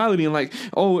homosexuality and like,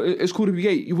 oh, it's cool to be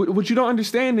gay. What you don't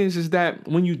understand is that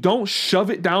when you don't shove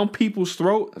it down people's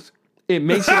throats, it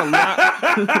makes it a lot.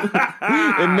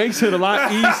 It makes it a lot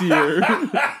easier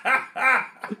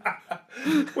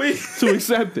to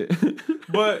accept it.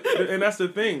 But and that's the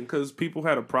thing, because people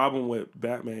had a problem with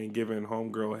Batman giving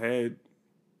homegirl head,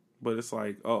 but it's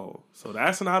like, oh, so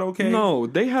that's not okay. No,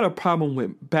 they had a problem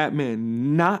with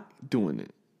Batman not doing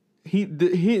it. He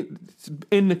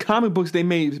in the comic books they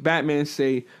made Batman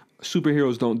say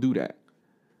superheroes don't do that.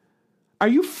 Are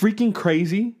you freaking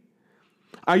crazy?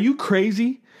 Are you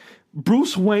crazy?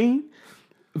 Bruce Wayne,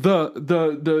 what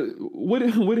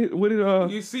did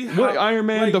you see how, what Iron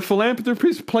Man, like, the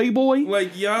philanthropist playboy?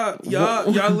 Like y'all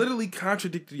literally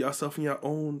contradicted yourself in your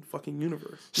own fucking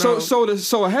universe. So a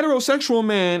heterosexual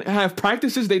man have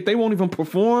practices that they won't even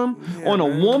perform on a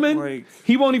woman. Like,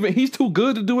 he's too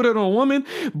good to do it on a woman.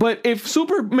 But if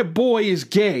Superboy is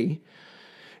gay,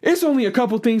 it's only a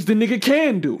couple things the nigga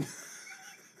can do.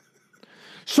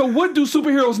 So what do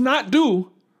superheroes not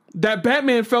do that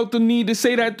Batman felt the need to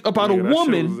say that about a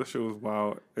woman? That shit was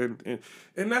wild. And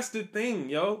that's the thing,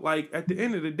 yo. Like, at the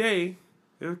end of the day,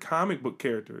 they're comic book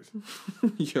characters.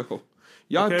 Yo.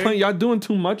 Y'all doing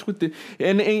too much with it.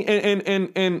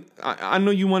 And I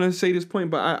know you want to say this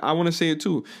point, but I want to say it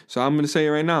too. So I'm going to say it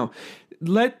right now.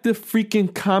 Let the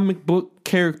freaking comic book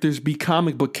characters be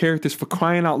comic book characters, for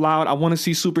crying out loud. I want to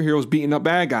see superheroes beating up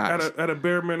bad guys. At a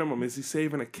bare minimum, is he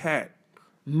saving a cat?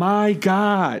 My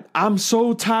God, I'm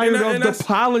so tired of the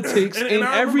politics and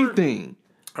everything.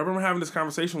 I remember having this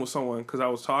conversation with someone because I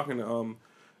was talking to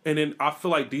and then I feel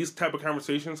like these type of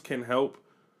conversations can help,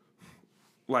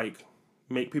 like,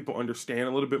 make people understand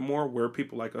a little bit more where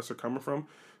people like us are coming from.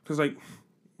 Because, like,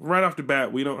 right off the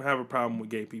bat, we don't have a problem with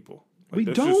gay people. Like, we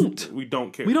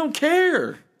don't care. We don't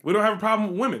care. We don't have a problem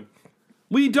with women.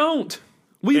 We don't.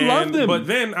 We love them. But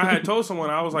then I had told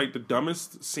someone, I was like, the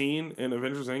dumbest scene in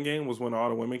Avengers Endgame was when all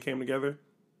the women came together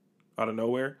out of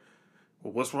nowhere.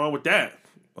 Well, what's wrong with that?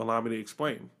 Allow me to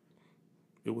explain.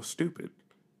 It was stupid.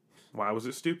 Why was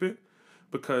it stupid?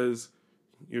 Because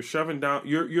you're shoving down,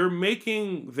 you're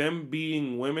making them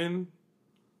being women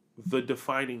the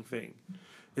defining thing,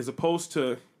 as opposed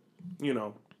to,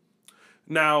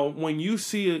 now when you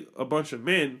see a bunch of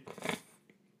men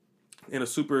in a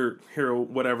superhero,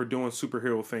 whatever, doing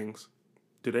superhero things,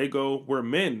 do they go, we're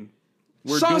men?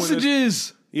 We're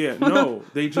sausages! Yeah, no.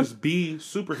 They just be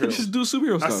superheroes. They just do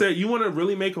superhero stuff. I said, you want to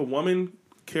really make a woman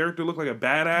character look like a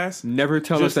badass? Never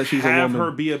tell us that she's a woman. Have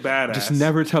her be a badass. Just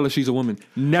never tell us she's a woman.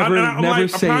 Never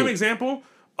say a prime it. example,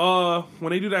 when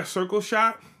they do that circle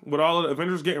shot with all of the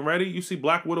Avengers getting ready, you see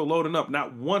Black Widow loading up.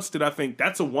 Not once did I think,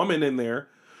 that's a woman in there.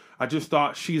 I just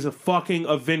thought, she's a fucking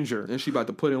Avenger. And she about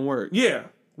to put in work. Yeah.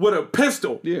 With a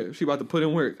pistol. Yeah, she about to put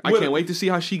in work. I can't wait to see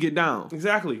how she get down.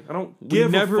 Exactly. I don't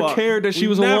give a fuck. We never cared that she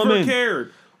was a woman. Never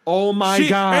cared. Oh my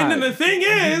God. And then the thing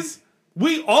is,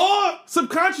 we all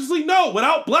subconsciously know,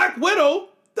 without Black Widow,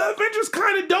 the Avengers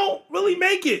kind of don't really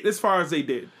make it as far as they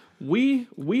did. We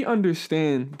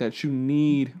understand that you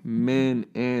need men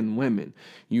and women.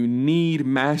 You need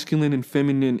masculine and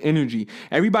feminine energy.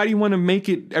 Everybody want to make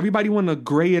it. Everybody want to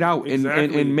gray it out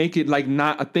and make it like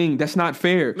not a thing. That's not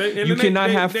fair. You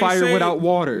cannot have fire without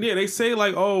water. Yeah, they say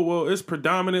like, oh well, it's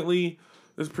predominantly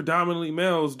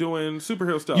males doing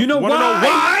superhero stuff. You know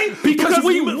why? Because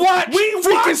we watch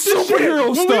freaking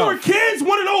superhero stuff. When we were kids,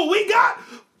 want to know what we got?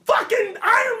 Fucking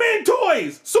Iron Man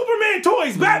toys, Superman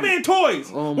toys, Batman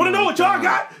toys. Want to know what y'all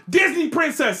got? Disney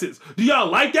princesses. Do y'all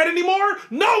like that anymore?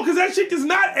 No, because that shit does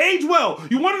not age well.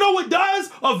 You want to know what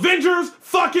does? Avengers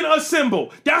fucking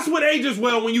Assemble. That's what ages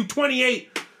well when you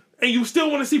 28 and you still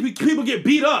want to see people get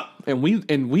beat up. And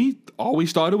we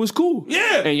always thought it was cool.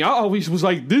 Yeah. And y'all always was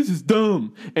like, this is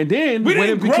dumb. And then we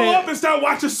didn't grow up and start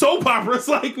watching soap opera. It's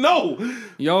like, no.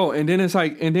 Yo, and then it's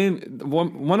like, and then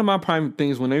one of my prime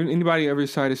things, when anybody ever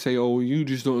decided to say, oh, you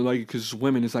just don't like it because it's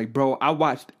women, it's like, bro, I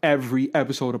watched every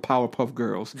episode of Powerpuff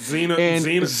Girls.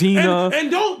 Xena.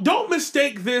 And don't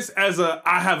mistake this as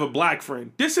I have a black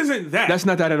friend. This isn't that. That's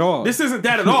not that at all. This isn't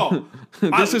that at all.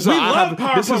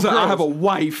 I have a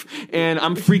wife, and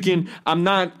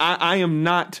I am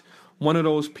not one of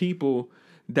those people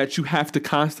that you have to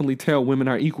constantly tell women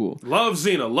are equal. Love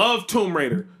Xena, love Tomb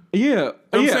Raider. Yeah,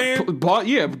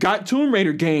 got Tomb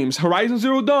Raider games, Horizon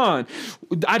Zero Dawn.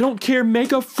 I don't care.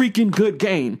 Make a freaking good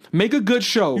game. Make a good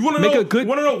show. You want to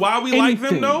know why we like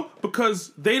them though?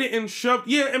 Because they didn't shove.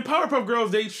 Yeah, and Powerpuff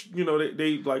Girls, they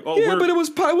like. Oh, yeah, but it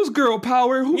was girl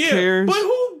power. Who cares? But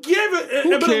who give it?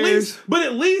 Who cares? But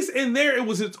at least in there, it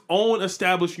was its own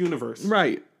established universe.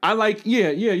 Right. I like.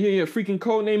 Yeah. Freaking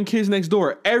Codename Kids Next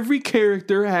Door. Every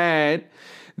character had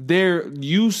their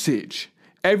usage.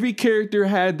 Every character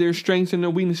had their strengths and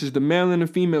their weaknesses, the male and the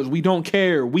females. We don't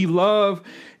care. We love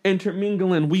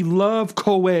intermingling. We love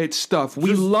co-ed stuff.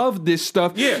 We love this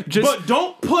stuff. Yeah, but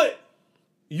don't put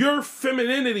your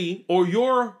femininity or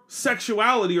your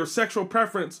sexuality or sexual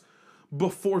preference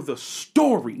before the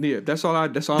story. Yeah, that's all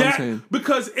I'm saying.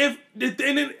 Because and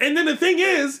then the thing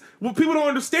is, what people don't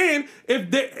understand,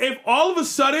 if all of a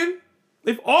sudden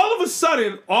all of the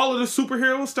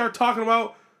superheroes start talking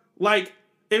about, like,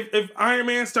 If Iron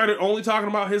Man started only talking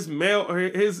about his male or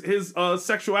his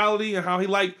sexuality and how he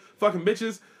liked fucking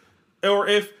bitches, or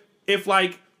if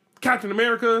like Captain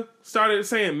America started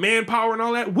saying manpower and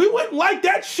all that, we wouldn't like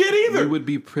that shit either. We would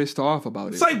be pissed off about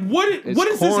it. It's like, what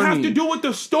does this have to do with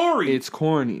the story? It's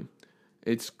corny.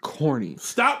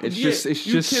 Stop. It's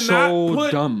just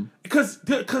so dumb. Because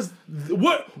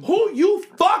who you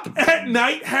fuck at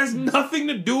night has nothing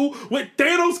to do with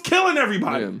Thanos killing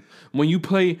everybody. Yeah. When you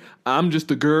play I'm Just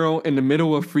a Girl in the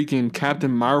middle of freaking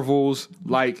Captain Marvel's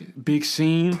like big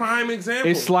scene. Prime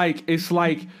example. It's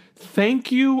like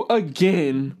thank you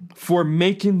again for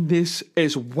making this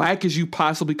as whack as you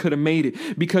possibly could have made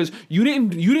it. Because you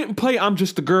didn't play I'm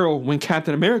Just a Girl when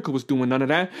Captain America was doing none of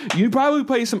that. You probably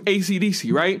played some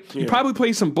AC/DC, right? Yeah. You probably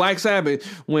played some Black Sabbath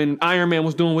when Iron Man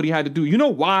was doing what he had to do. You know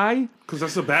why? Because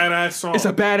that's a badass song. It's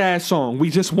a badass song. We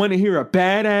just want to hear a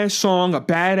badass song, a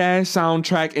badass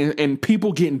soundtrack, and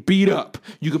people getting beat up.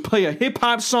 You could play a hip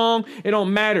hop song. It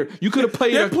don't matter. You could have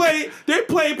played. They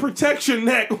play Protection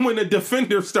Neck when the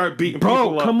Defenders start beating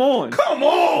people up. Come on.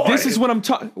 This is what I'm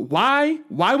talking. Why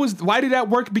did that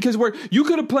work? Because you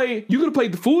could have played the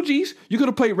Fugees. You could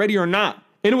have played Ready or Not.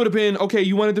 And it would have been, okay,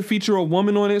 you wanted to feature a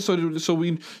woman on it, so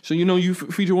you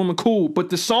feature a woman, cool. But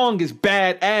the song is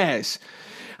badass.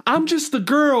 I'm Just a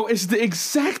Girl is the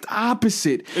exact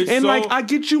opposite. I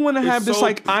get you want to have this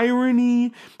like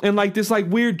irony and like this like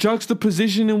weird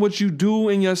juxtaposition in what you do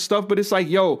in your stuff, but it's like,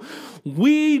 yo,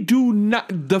 we do not.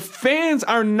 The fans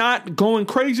are not going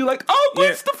crazy like, oh,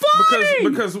 what's the fun?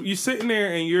 Because you're sitting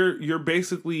there and you're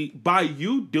basically, by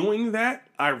you doing that,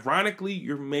 ironically,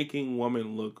 you're making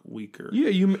women look weaker. Yeah,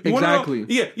 exactly.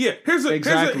 Yeah. Here's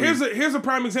a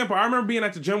prime example. I remember being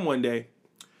at the gym one day,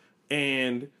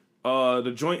 and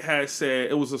the joint had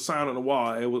said, it was a sign on the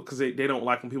wall. It was because they don't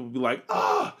like when people be like,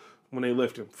 when they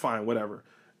lift him. Fine, whatever.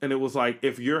 And it was like,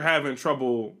 if you're having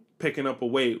trouble picking up a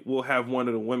weight, we'll have one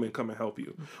of the women come and help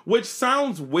you. Which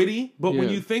sounds witty, but when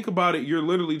you think about it, you're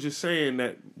literally just saying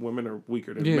that women are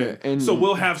weaker than men. And so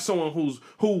we'll have someone who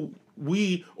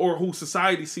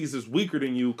society sees as weaker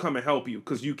than you come and help you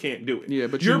because you can't do it. Yeah,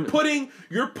 but you're putting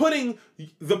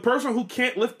the person who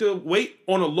can't lift the weight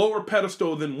on a lower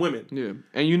pedestal than women. Yeah,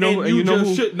 and you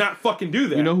who should not fucking do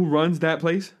that. You know who runs that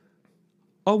place?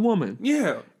 A woman.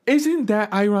 Yeah. Isn't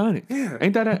that ironic? Yeah.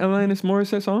 Ain't that an Alanis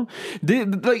Morissette song?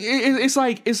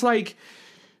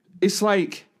 It's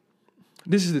like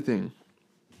this is the thing,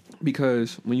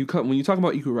 because when you talk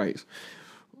about equal rights,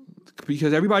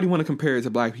 because everybody want to compare it to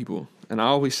black people, and I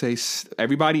always say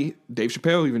everybody. Dave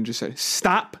Chappelle even just said,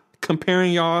 stop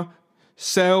comparing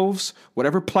yourselves,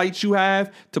 whatever plight you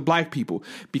have, to black people,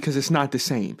 because it's not the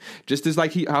same. Just as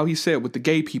like how he said with the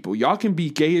gay people, y'all can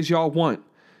be gay as y'all want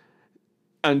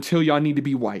until y'all need to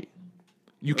be white.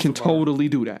 You can totally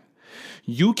do that.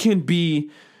 You can be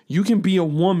a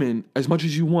woman as much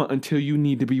as you want until you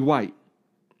need to be white.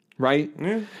 Right?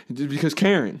 Yeah. Because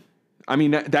Karen, I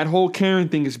mean, that whole Karen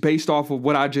thing is based off of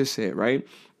what I just said, right?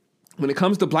 When it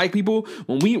comes to black people,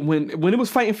 when it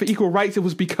was fighting for equal rights, it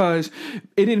was because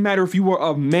it didn't matter if you were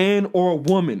a man or a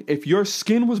woman. If your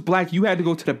skin was black, you had to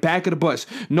go to the back of the bus.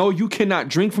 No, you cannot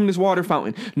drink from this water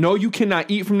fountain. No, you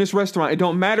cannot eat from this restaurant. It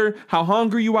don't matter how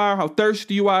hungry you are, how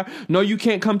thirsty you are. No, you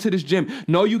can't come to this gym.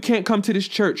 No, you can't come to this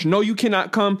church. No, you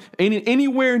cannot come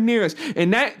anywhere near us.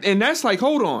 And that's like,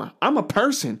 hold on, I'm a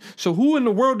person. So who in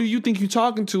the world do you think you're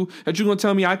talking to that you're gonna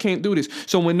tell me I can't do this?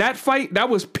 So when that fight, that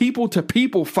was people to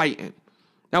people fighting.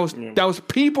 That was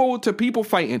people to people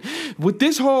fighting. With the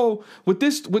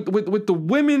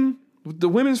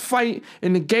women's fight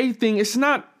and the gay thing, it's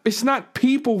not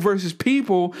people versus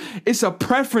people. It's a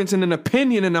preference and an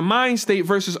opinion and a mind state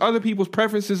versus other people's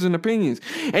preferences and opinions.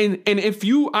 And if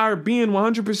you are being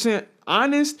 100%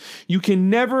 honest, you can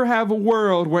never have a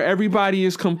world where everybody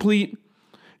is complete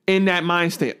in that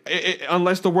mind state,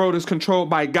 unless the world is controlled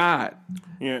by God.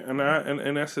 Yeah,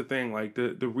 and that's the thing. Like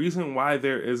the reason why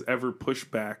there is ever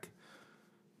pushback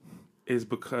is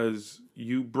because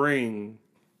you bring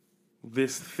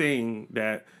this thing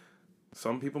that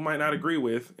some people might not agree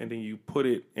with, and then you put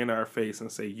it in our face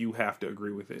and say you have to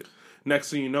agree with it. Next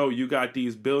thing you know, you got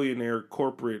these billionaire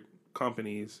corporate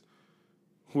companies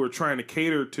who are trying to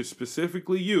cater to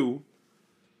specifically you,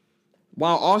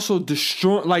 while also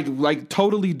destroying, like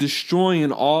totally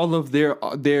destroying all of their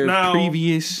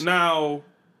previous. Now,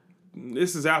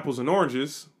 this is apples and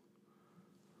oranges.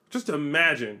 Just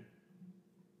imagine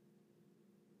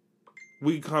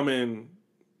we come in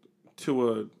to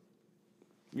a,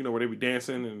 where they be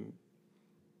dancing and,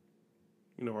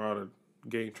 where all the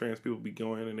gay and trans people be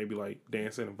going and they be like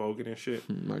dancing and voguing and shit.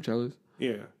 Marcellus?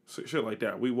 Yeah, so shit like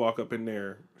that. We walk up in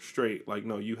there straight, like,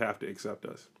 no, you have to accept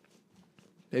us.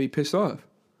 They be pissed off.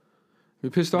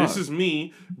 This is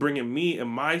me bringing me and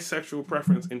my sexual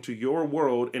preference into your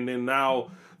world, and then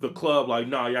now the club, like,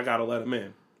 no, y'all gotta let them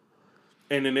in.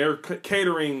 And then they're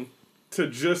catering to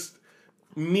just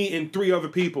me and 3 other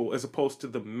people as opposed to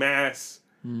the mass.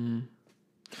 Mm-hmm.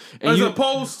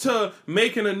 Opposed to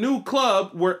making a new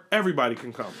club where everybody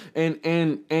can come.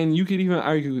 And you could even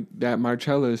argue that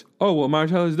Marcellus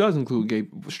does include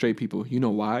straight people. You know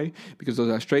why? Because those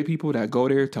are straight people that go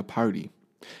there to party.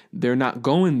 They're not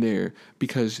going there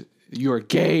because you're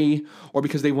gay or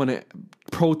because they want to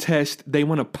protest. They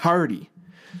want to party.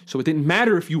 So it didn't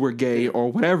matter if you were gay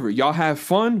or whatever. Y'all have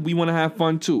fun. We want to have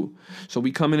fun too. So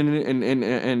we come in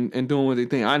and doing what they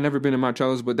think. I've never been in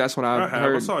Marcellus, but that's what I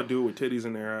heard. I saw a dude with titties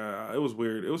in there. It was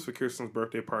weird. It was for Kirsten's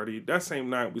birthday party. That same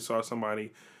night, we saw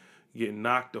somebody get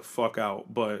knocked the fuck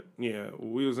out. But yeah,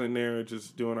 we was in there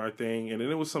just doing our thing. And then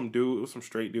it was some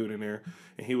straight dude in there.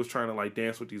 And he was trying to like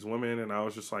dance with these women. And I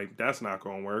was just like, that's not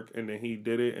going to work. And then he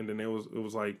did it. And then it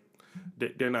was like,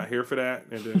 they're not here for that.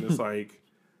 And then it's like,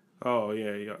 oh,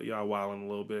 yeah, y'all wilding a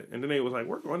little bit. And then they was like,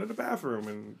 we're going to the bathroom.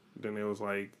 And then it was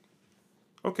like,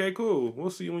 okay, cool. We'll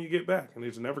see you when you get back. And they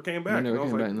just never came back. No.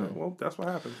 Well, that's what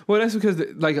happened. Well, that's because,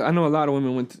 I know a lot of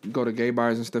women go to gay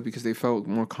bars and stuff because they felt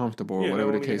more comfortable or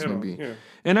whatever the case may be. Yeah.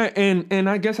 And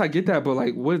I guess I get that, but,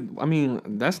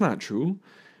 that's not true.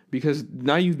 Because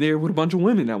now you're there with a bunch of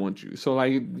women that want you. So,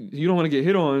 you don't want to get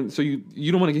hit on. So,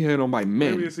 you don't want to get hit on by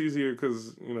men. Maybe it's easier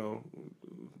because,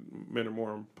 men are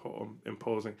more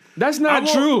imposing. That's not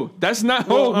true. That's not.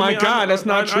 Well, God, that's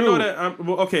not true. I know that.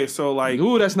 Okay, so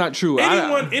ooh, that's not true.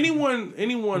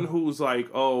 Anyone who's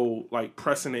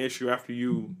pressing the issue after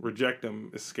you reject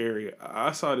them is scary.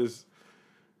 I saw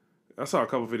a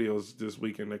couple videos this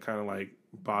weekend that kind of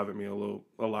bothered me a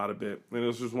lot a bit, and it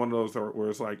was just one of those where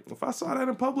it's like, if I saw that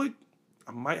in public,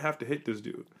 I might have to hit this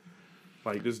dude.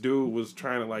 Like, this dude was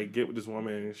trying to, get with this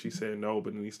woman, and she said no,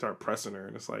 but then he started pressing her,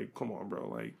 and it's like, come on,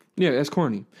 bro. Yeah, that's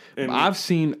corny. And I've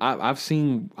seen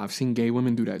gay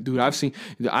women do that. Dude, I've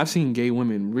seen gay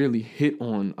women really hit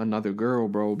on another girl,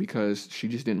 bro, because she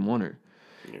just didn't want her.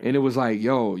 Yeah. And it was like,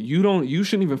 yo, you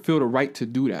shouldn't even feel the right to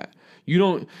do that. You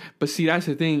don't, but see, that's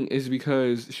the thing, is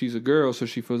because she's a girl, so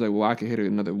she feels like, well, I could hit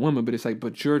another woman, but it's like,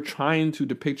 but you're trying to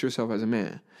depict yourself as a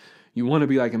man. You want to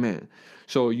be like a man.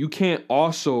 So you can't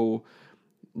also...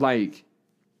 you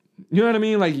know what I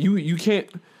mean? You can't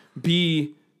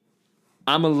be,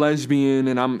 I'm a lesbian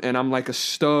and I'm like a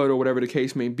stud or whatever the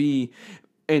case may be,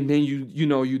 and then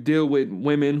you deal with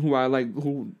women who are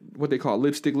what they call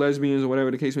lipstick lesbians or whatever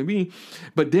the case may be,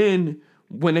 but then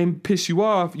when they piss you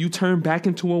off, you turn back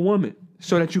into a woman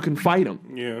so that you can fight them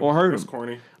or hurt them. That's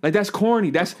corny. That's corny.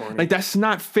 That's corny. That's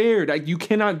not fair. You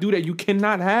cannot do that. You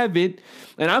cannot have it.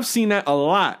 And I've seen that a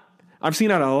lot.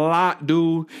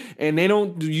 Dude. And they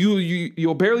don't,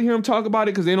 you'll barely hear them talk about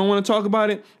it because they don't want to talk about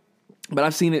it. But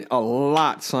I've seen it a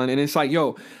lot, son. And it's like,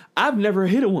 yo, I've never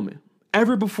hit a woman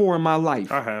ever before in my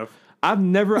life. I have. I have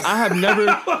never,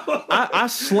 I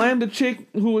slammed a chick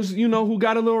who was, who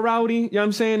got a little rowdy, you know what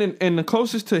I'm saying? And the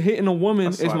closest to hitting a woman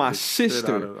is my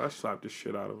sister. I slapped the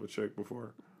shit out of a chick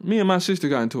before. Me and my sister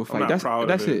got into a fight. I'm not proud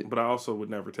that's of it, it. But I also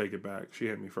would never take it back. She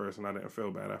hit me first, and I didn't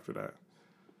feel bad after that.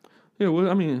 Yeah,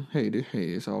 well, I mean, hey,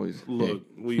 it's always... Look,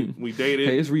 we dated.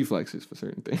 Hey, it's reflexes for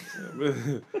certain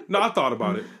things. No, I thought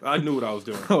about it. I knew what I was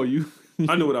doing. Oh, you...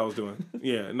 I knew what I was doing.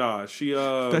 Yeah, nah, she...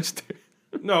 That's...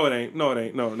 No, it ain't. No, it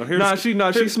ain't. No. She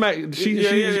smacked... She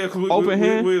open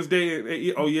hand? We was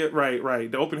dating... Oh, yeah,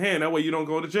 right. The open hand, that way you don't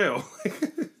go to jail.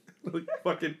 Like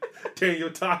fucking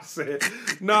Daniel Tosh said.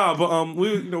 Nah, but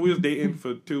we was dating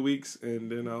for 2 weeks, and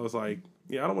then I was like,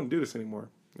 yeah, I don't want to do this anymore.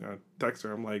 I text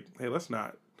her. I'm like, hey, let's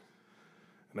not.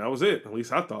 And that was it. At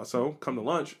least I thought so. Come to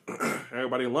lunch.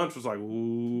 Everybody at lunch was like,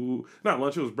 ooh. Not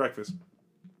lunch, it was breakfast.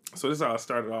 So this is how I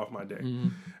started off my day. Mm-hmm.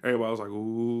 Everybody was like,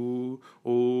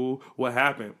 ooh, what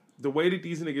happened? The way that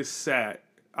these niggas sat,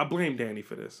 I blame Danny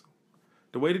for this.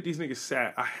 The way that these niggas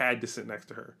sat, I had to sit next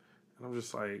to her. And I'm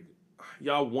just like,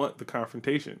 y'all want the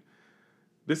confrontation.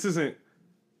 This isn't,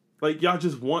 like, y'all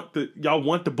want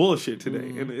the bullshit today.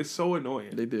 Mm-hmm. And it's so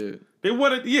annoying. They did. They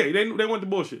wanted, they want the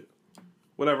bullshit.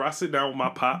 Whatever, I sit down with my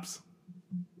pops.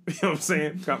 You know what I'm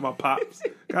saying? Got my pops.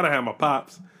 Gotta have my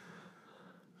pops.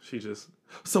 She just,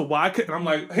 so why couldn't, I'm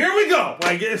like, here we go.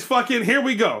 Like, it's fucking, here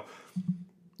we go.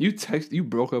 You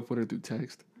broke up with her through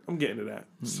text? I'm getting to that.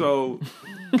 So,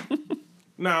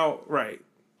 now, right.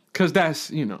 Because that's,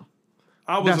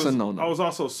 that's a no-no. I was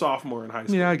also a sophomore in high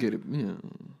school. Yeah, I get it. Yeah.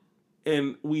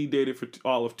 And we dated for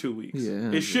all of 2 weeks.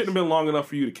 Yeah, it shouldn't have been long enough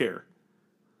for you to care.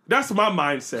 That's my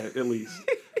mindset, at least.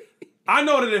 I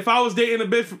know that if I was dating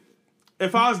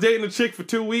a chick for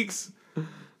 2 weeks,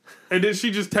 and then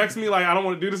she just texts me like, I don't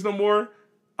want to do this no more,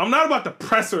 I'm not about to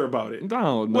press her about it.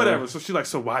 No. Whatever. So she's like,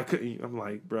 so why couldn't you? I'm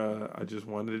like, bruh, I just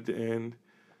wanted it to end.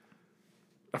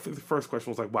 I think the first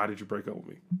question was like, why did you break up with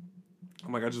me?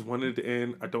 I'm like, I just wanted it to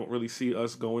end. I don't really see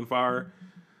us going far.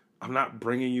 I'm not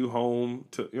bringing you home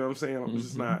to, you know what I'm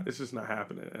saying? It's just not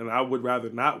happening. And I would rather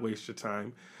not waste your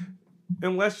time.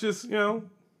 And let's just,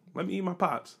 let me eat my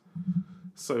pops.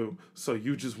 So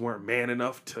you just weren't man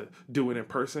enough to do it in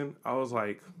person? I was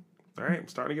like, all right, I'm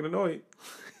starting to get annoyed.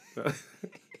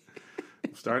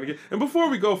 And before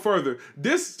we go further,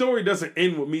 this story doesn't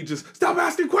end with me just stop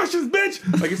asking questions,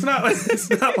 bitch. Like it's not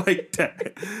like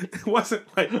that. It wasn't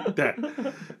like that.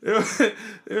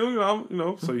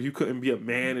 So you couldn't be a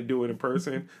man and do it in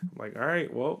person. I'm like, all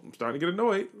right, well, I'm starting to get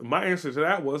annoyed. My answer to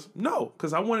that was no,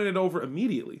 because I wanted it over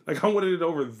immediately. Like I wanted it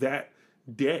over that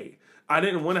day. I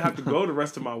didn't want to have to go the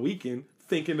rest of my weekend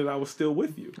thinking that I was still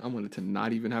with you. I wanted to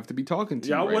not even have to be talking to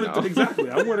you. I wanted to exactly.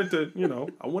 I wanted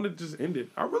to just end it.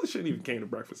 I really shouldn't even came to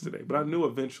breakfast today, but I knew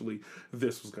eventually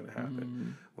this was going to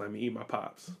happen. Let me eat my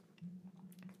pops.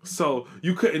 So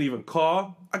you couldn't even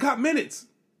call. I got minutes,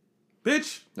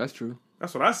 bitch. That's true.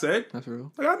 That's what I said. That's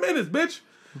real. I got minutes, bitch.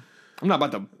 I'm not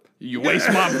about to. You waste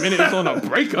my minutes on a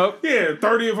breakup. Yeah,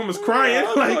 30 of them is crying.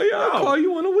 I'll call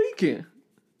you on the weekend.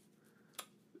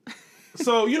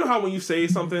 So you know how when you say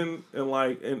something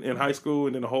in high school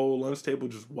and then the whole lunch table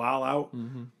just wild out?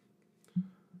 Mm-hmm.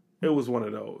 It was one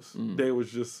of those. They was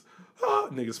just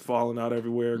niggas falling out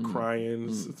everywhere,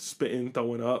 crying, spitting,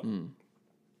 throwing up.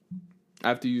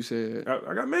 After you said,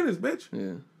 I got minutes, bitch.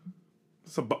 Yeah,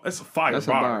 it's a fire That's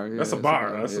bar. A bar. Yeah, that's a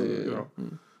bar.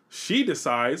 She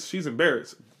decides she's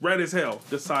embarrassed, red as hell.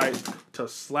 Decides to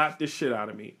slap this shit out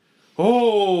of me.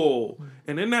 Oh,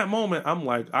 and in that moment, I'm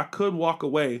like, I could walk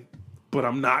away. But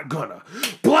I'm not gonna.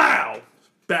 Blow!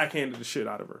 Backhanded the shit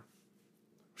out of her.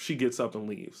 She gets up and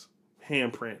leaves.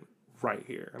 Handprint right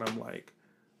here. And I'm like,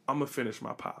 I'm gonna finish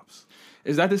my pops.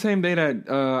 Is that the same day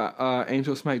that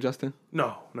Angel smacked Justin?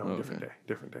 No, different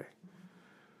day.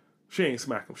 She ain't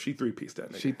smack him. She 3-pieced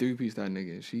that nigga. She 3-pieced that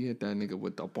nigga. She hit that nigga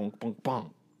with the bonk, bonk,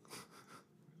 bonk.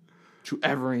 You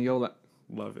ever in your life?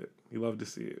 Love it. You love to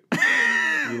see it.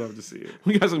 You love to see it.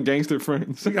 We got some gangster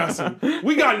friends. We got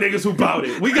niggas who bout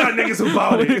it. When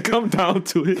it come down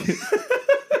to it,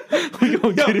 we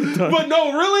gonna get it done. But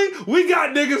no, really, we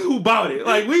got niggas who bout it.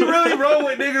 Like we really roll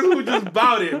with niggas who just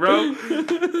bout it, bro.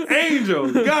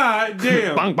 Angel, god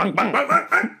damn. Bang, bang, bang, bang,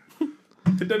 bang.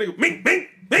 Hit that nigga, mink, mink,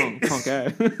 mink. Punk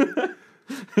ass.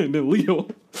 And then Leo.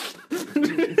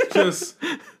 Just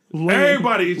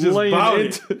everybody just bout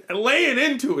it. Laying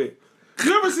into it.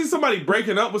 You ever see somebody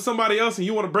breaking up with somebody else and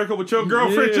you want to break up with your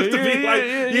girlfriend just to be like,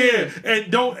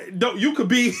 and don't you could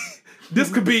be,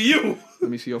 this could be you. Let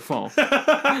me see your phone.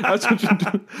 That's what you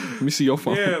do. Let me see your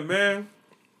phone. Yeah, man.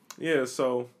 Yeah,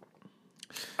 so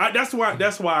that's why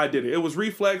I did it. It was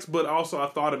reflex, but also I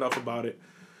thought enough about it.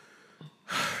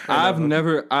 I've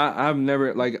never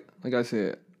like I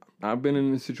said, I've been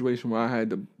in a situation where I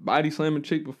had to body slam a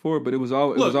chick before, but it was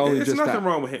always it's just nothing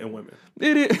wrong with hitting women.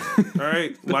 It is. All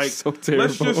right, like so terrible.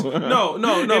 let's just no.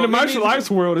 In the martial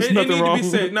arts world, it's nothing wrong. To be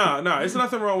said, no, it's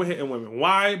nothing wrong with hitting women.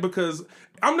 Why? Because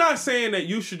I'm not saying that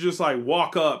you should just like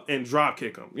walk up and drop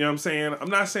kick them. You know what I'm saying? I'm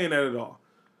not saying that at all.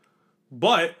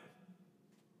 But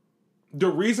the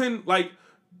reason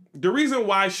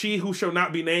why she who shall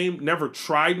not be named never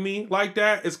tried me like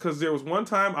that is because there was one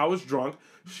time I was drunk.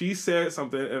 She said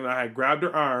something and I had grabbed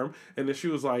her arm and then she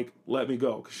was like, let me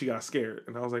go, because she got scared.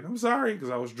 And I was like, I'm sorry, because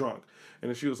I was drunk. And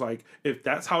then she was like, if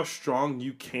that's how strong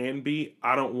you can be,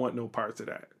 I don't want no parts of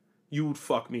that. You would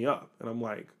fuck me up. And I'm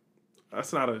like,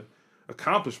 that's not an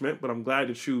accomplishment, but I'm glad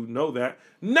that you know that.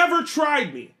 Never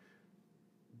tried me.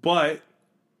 But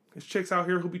there's chicks out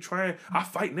here who be trying, I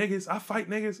fight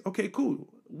niggas. Okay, cool.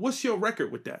 What's your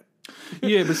record with that?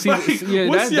 Yeah, but see,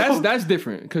 that's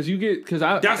different because you get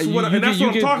that's what I'm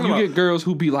talking about. You get girls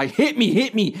who be like hit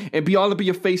me, and be all up in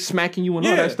your face smacking you and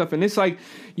all that stuff, and it's like,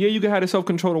 yeah, you can have the self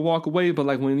control to walk away, but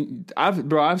like when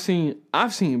I've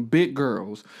seen big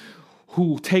girls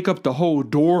who take up the whole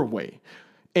doorway.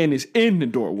 And is in the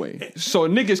doorway, so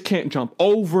niggas can't jump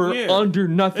over, under,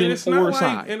 nothing, or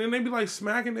side. And then they be like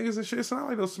smacking niggas and shit. It's not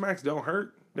like those smacks don't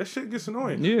hurt. That shit gets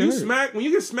annoying. Yeah, when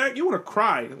you get smacked, you want to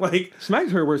cry. Like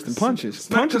smacks hurt worse than punches.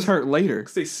 Punches hurt later.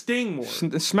 Because they sting more.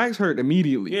 Smacks hurt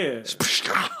immediately. Yeah.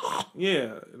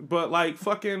 Yeah. But like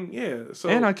fucking, yeah. So,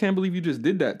 and I can't believe you just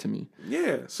did that to me.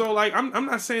 Yeah. So like I'm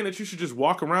not saying that you should just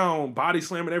walk around body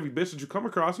slamming every bitch that you come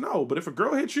across. No. But if a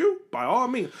girl hits you, by all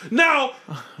means. Now,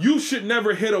 you should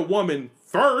never hit a woman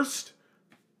first.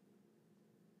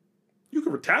 You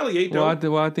can retaliate though. I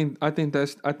think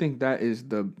that is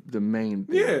the main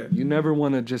thing. Yeah. You never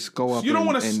want to just go up. You don't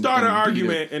want to start an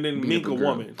argument and then mink a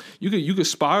woman. You could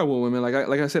spar with women.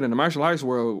 Like I said, in the martial arts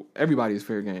world, everybody is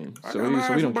fair game. So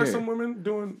we don't care. Some women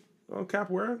doing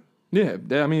capoeira. Yeah,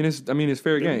 I mean it's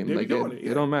fair game. They like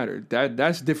it don't matter.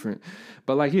 That's different.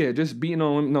 But like just beating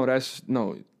on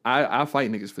women. I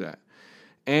fight niggas for that.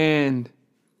 And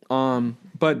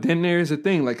but then there's a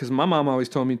thing, like, because my mom always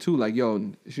told me too, like,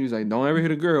 yo, she was like, don't ever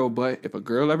hit a girl, but if a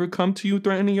girl ever come to you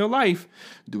threatening your life,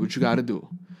 do what you got to do.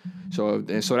 So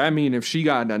that means if she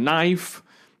got a knife,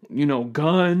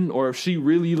 gun, or if she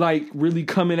really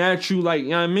coming at you, like, you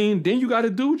know what I mean, then you got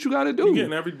to do what you got to do. You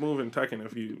getting every move in Tekken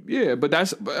if you. Yeah, but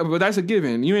that's a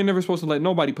given. You ain't never supposed to let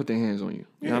nobody put their hands on you.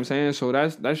 You know what I'm saying? So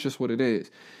that's just what it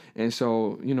is. And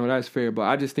so, that's fair. But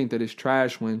I just think that it's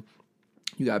trash when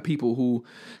you got people who,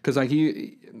 because like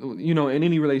in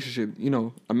any relationship,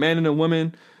 a man and a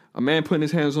woman, a man putting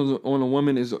his hands on a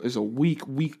woman is a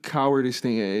weak cowardice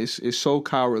thing. It's so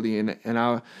cowardly,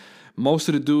 and most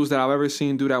of the dudes that I've ever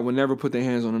seen do that would never put their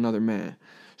hands on another man.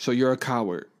 So you're a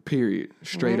coward, period,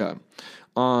 straight up.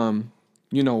 Women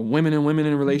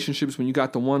in relationships, when you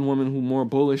got the one woman who more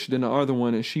bullish than the other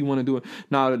one, and she want to do it.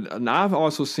 Now I've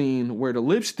also seen where the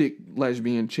lipstick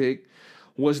lesbian chick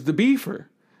was the beefer.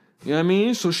 You know what I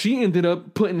mean? So she ended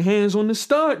up putting hands on the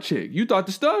stud chick. You thought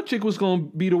the stud chick was going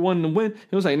to be the one to win.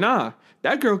 It was like, nah,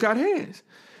 that girl got hands. You know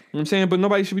what I'm saying? But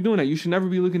nobody should be doing that. You should never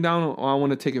be looking down on, I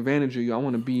want to take advantage of you. I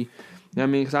want to be, you know what I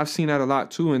mean? Because I've seen that a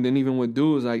lot too. And then even with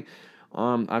dudes, like,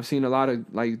 I've seen a lot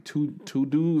of, like, two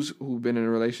dudes who've been in a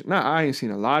relationship. Nah, I ain't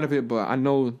seen a lot of it, but I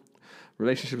know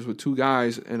relationships with two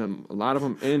guys, and a lot of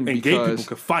them end and because... gay people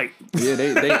could fight. Yeah,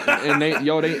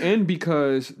 they end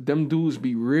because them dudes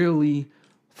be really...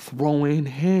 throwing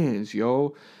hands,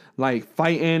 like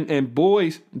fighting, and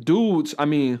dudes, I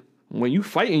mean, when you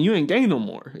fighting, you ain't gay no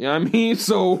more. You know what I mean?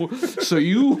 So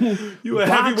you a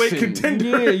heavyweight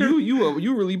contender. Yeah,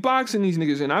 you really boxing these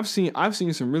niggas, and I've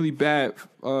seen some really bad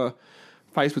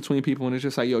fights between people, and it's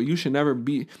just like, you should never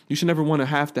want to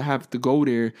have to go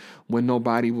there with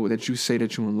nobody that you say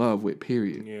that you in love with,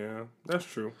 period. Yeah, that's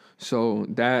true. So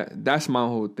that's my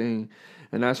whole thing.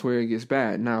 And that's where it gets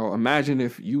bad. Now, imagine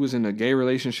if you was in a gay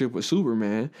relationship with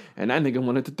Superman and that nigga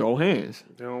wanted to throw hands.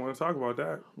 They don't want to talk about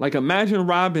that. Like, imagine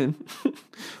Robin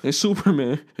and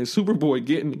Superman and Superboy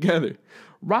getting together.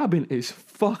 Robin is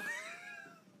fuck.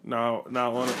 Now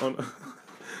on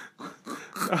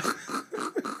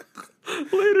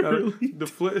literally. The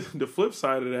flip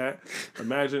side of that,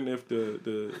 imagine if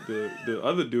the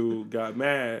other dude got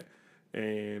mad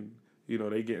and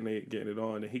they getting it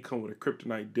on, and he come with a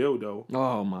kryptonite dildo.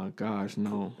 Oh my gosh,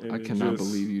 no! And I cannot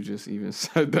believe you just even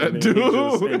said that, and dude.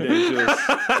 Yo,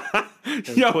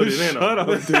 put it shut up,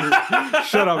 dude.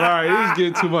 Shut up! All right, this is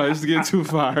getting too much. This is getting too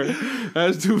far.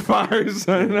 That's too far,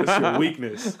 son. That's your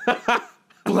weakness.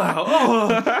 Wow!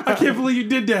 Oh, I can't believe you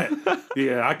did that.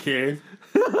 Yeah, I can.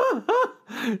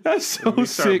 That's so We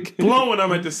start sick. blowing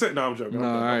them at the set. No, I'm joking. No,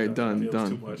 all right, done.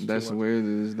 Too much, That's too much. where it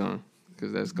is done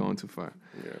because that's going too far.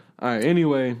 Yeah. All right.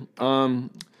 Anyway,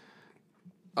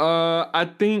 I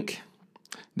think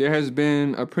there has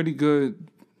been a pretty good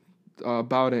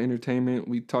bout of entertainment.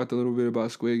 We talked a little bit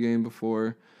about Squid Game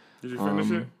before. Did you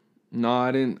finish it? No,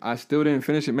 I didn't. I still didn't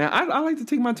finish it, man. I like to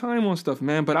take my time on stuff,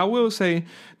 man. But I will say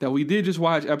that we did just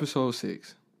watch episode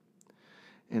 6,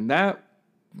 and that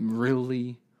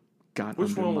really got Which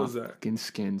under one my was that? fucking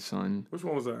skin, son. Which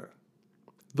one was that?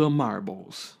 The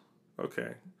marbles.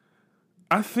 Okay.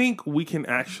 I think we can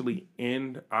actually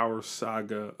end our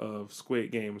saga of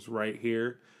Squid Games right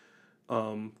here.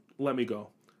 Let me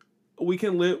go. We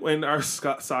can end our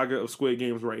saga of Squid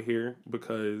Games right here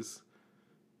because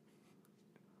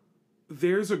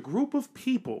there's a group of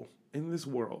people in this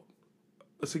world,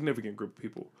 a significant group of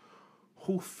people,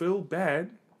 who feel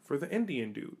bad for the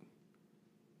Indian dude.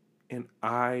 And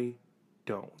I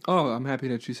don't. Oh, I'm happy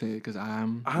that you say it because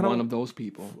I'm one of those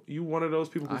people. You one of those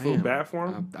people who feel bad for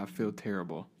him? I feel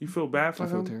terrible. You feel bad for him?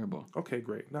 I feel terrible. Okay,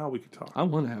 great. Now we can talk. I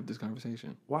want to have this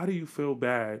conversation. Why do you feel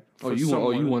bad for you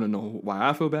want to know why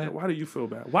I feel bad? Why do you feel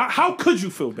bad? Why? How could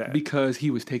you feel bad? Because he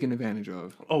was taken advantage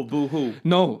of. Oh, boo-hoo.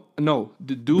 No.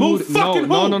 The dude... Boo fucking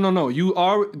who? No. You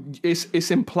are... It's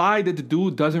implied that the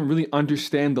dude doesn't really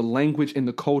understand the language and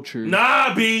the culture.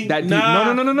 Nah, B. No.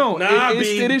 Nah,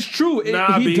 B. It is true.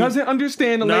 He doesn't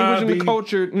understand the language and the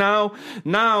culture.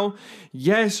 Now,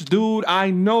 yes, dude, I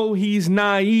know he's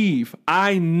naive.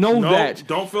 I know that.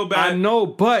 Don't feel bad. I know,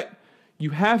 but you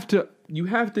have to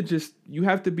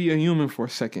be a human for a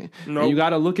second. Nope. And you got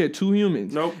to look at two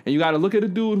humans. Nope. And you got to look at a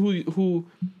dude who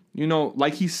you know,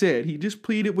 like he said, he just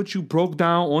pleaded with you, broke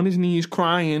down on his knees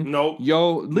crying. Nope.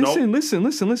 Yo,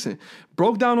 listen.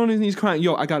 Broke down on his knees crying.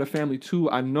 Yo, I got a family too.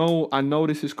 I know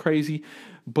this is crazy,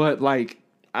 but like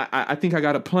I think I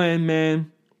got a plan,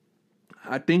 man.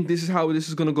 I think this is how this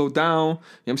is gonna go down. You know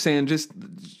what I'm saying? Just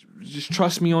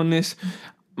trust me on this.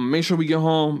 Make sure we get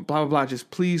home. Blah, blah, blah.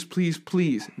 Just please.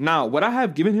 Now, would I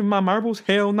have given him my marbles?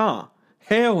 Hell nah.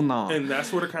 And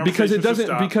that's where the conversation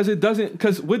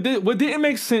because what didn't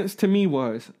make sense to me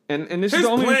was, and this his is the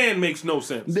only plan makes no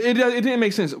sense. It didn't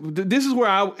make sense. This is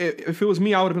where if it was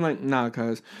me, I would have been like, nah,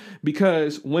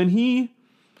 because when he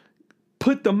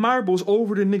put the marbles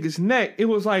over the nigga's neck, it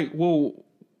was like, whoa,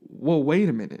 wait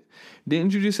a minute.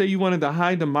 Didn't you just say you wanted to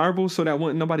hide the marbles so that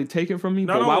wouldn't nobody take it from me?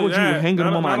 But why would you hang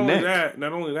them on my neck?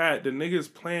 Not only that, the nigga's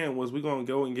plan was we're gonna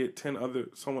go and get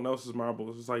someone else's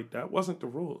marbles. It's like that wasn't the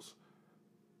rules.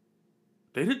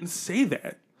 They didn't say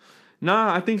that.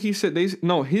 Nah, I think he said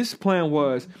his plan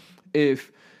was if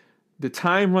the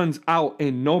time runs out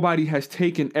and nobody has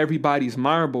taken everybody's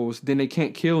marbles, then they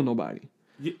can't kill nobody.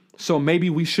 Yeah. So maybe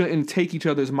we shouldn't take each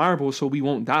other's marbles so we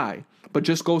won't die. But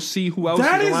just go see who else is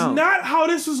around. That is not how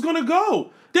this is going to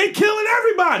go. They killing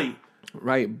everybody.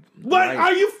 Right. What? Right.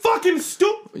 Are you fucking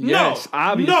stupid? Yes,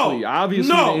 no.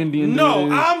 Obviously the Indian dude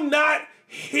is. I'm not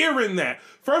hearing that.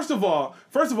 First of all,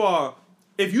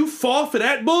 if you fall for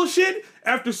that bullshit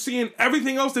after seeing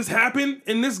everything else that's happened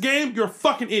in this game, you're a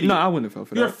fucking idiot. No, I wouldn't have fell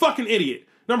for that. You're a fucking idiot.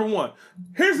 Number one.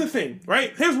 Here's the thing,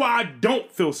 right? Here's why I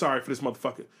don't feel sorry for this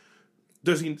motherfucker.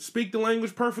 Does he speak the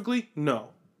language perfectly? No.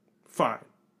 Fine.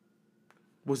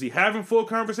 Was he having full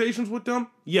conversations with them?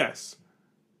 Yes.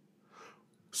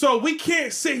 So we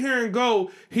can't sit here and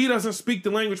go, he doesn't speak the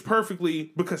language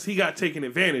perfectly because he got taken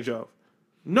advantage of.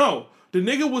 No. The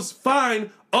nigga was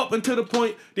fine up until the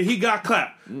point that he got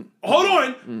clapped. Hold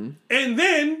on. And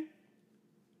then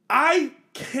I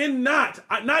cannot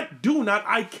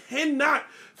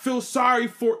feel sorry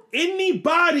for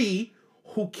anybody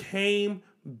who came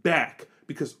back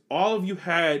because all of you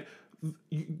had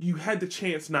the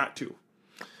chance not to.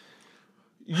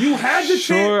 You had the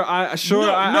chance. I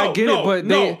get it, but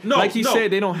like he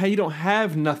said, you don't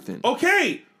have nothing.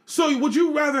 Okay. So would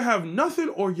you rather have nothing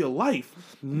or your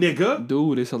life, nigga?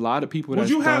 Dude, it's a lot of people that's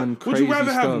done crazy stuff. Would you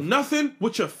rather have nothing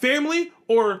with your family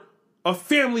or a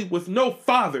family with no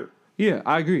father? Yeah,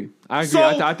 I agree. So,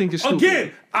 I think it's stupid.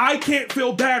 Again, I can't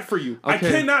feel bad for you. Okay. I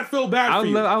cannot feel bad for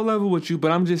you. I'll level with you,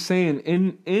 but I'm just saying,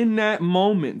 in that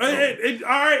moment, all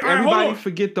right, everybody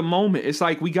forget the moment. It's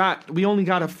like we only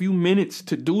got a few minutes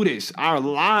to do this. Our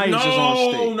lives is on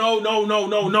stake.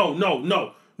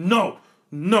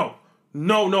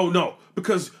 No.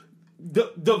 Because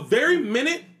the very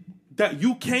minute that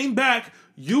you came back,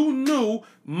 you knew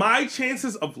my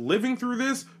chances of living through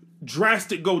this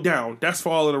drastic go down. That's for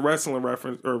all of the wrestling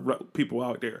reference or people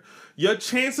out there. Your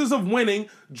chances of winning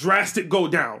drastic go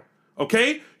down.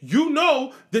 Okay? You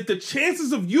know that the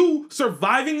chances of you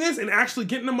surviving this and actually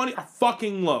getting the money are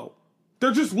fucking low.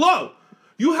 They're just low.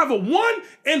 You have a 1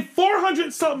 in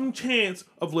 400 something chance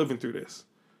of living through this.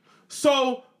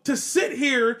 So to sit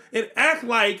here and act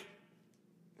like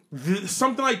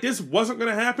something like this wasn't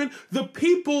going to happen, the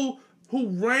people who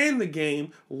ran the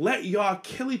game let y'all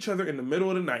kill each other in the middle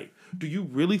of the night. Do you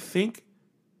really think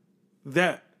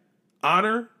that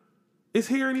honor is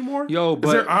here anymore? Yo, but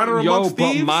is there honor amongst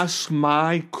thieves? But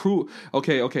my crew.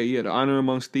 Okay, yeah, the honor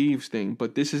amongst thieves thing.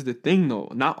 But this is the thing,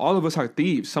 though. Not all of us are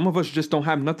thieves. Some of us just don't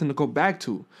have nothing to go back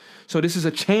to. So this is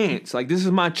a chance. Like, this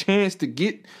is my chance to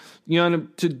get,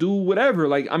 to do whatever.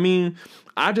 Like, I mean,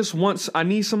 I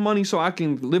need some money so I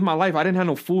can live my life. I didn't have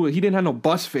no food. He didn't have no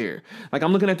bus fare. Like,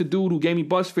 I'm looking at the dude who gave me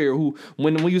bus fare, who,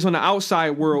 when we was on the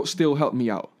outside world, still helped me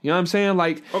out. You know what I'm saying?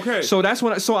 Like, okay. So that's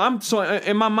when, so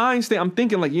in my mind state, I'm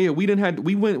thinking like, yeah, we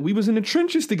was in the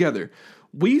trenches together.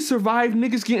 We survived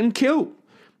niggas getting killed. You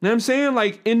know what I'm saying?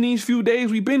 Like, in these few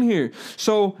days we've been here.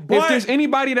 So if there's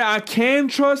anybody that I can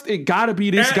trust, it gotta be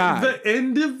this guy. At the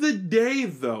end of the day,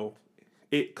 though,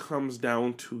 it comes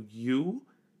down to you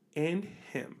and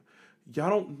him. Y'all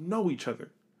don't know each other.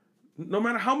 No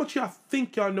matter how much y'all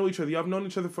think y'all know each other, y'all have known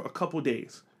each other for a couple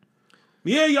days.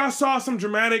 Yeah, y'all saw some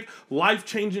dramatic,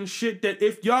 life-changing shit that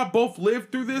if y'all both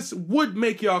lived through this, would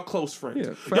make y'all close friends.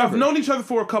 Yeah, y'all have known each other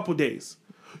for a couple days.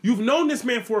 You've known this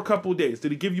man for a couple days.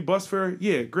 Did he give you bus fare?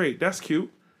 Yeah, great. That's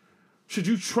cute. Should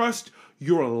you trust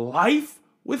your life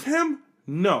with him?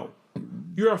 No.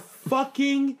 You're a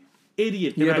fucking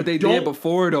idiot. Yeah, but they did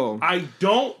before, though. I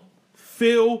don't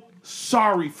feel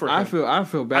sorry for him. I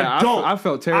feel bad. I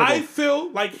felt terrible. I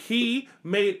feel like he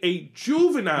made a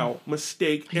juvenile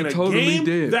mistake in a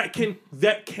game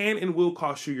that can and will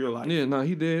cost you your life. Yeah, no,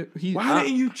 he did. Why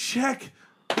didn't you check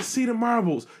the seat of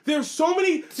marbles? There's so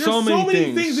many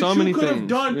things that you could have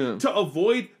done to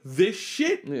avoid this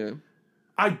shit. Yeah.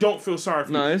 I don't feel sorry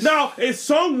for you. Now, is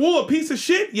Sung Woo a piece of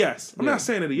shit? Yes. I'm not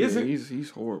saying that he isn't. He's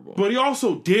horrible. But he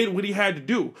also did what he had to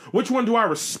do. Which one do I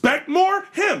respect more?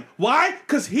 Him. Why?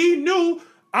 Because he knew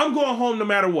I'm going home no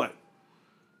matter what.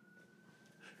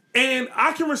 And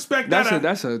I can respect that.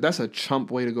 That's a chump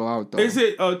way to go out, though. Is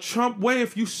it a chump way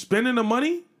if you spending the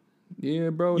money? Yeah,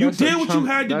 bro. You did what you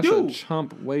had to do. That's a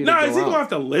chump way to go out. Now, is he going to have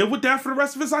to live with that for the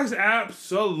rest of his life?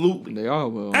 Absolutely. They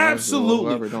all will.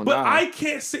 Absolutely. But I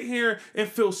can't sit here and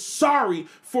feel sorry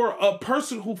for a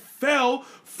person who fell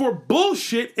for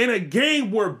bullshit in a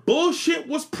game where bullshit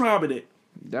was prominent.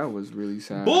 That was really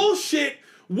sad. Bullshit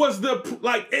was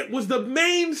it was the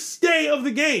mainstay of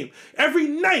the game. Every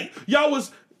night, y'all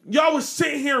was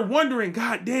sitting here wondering,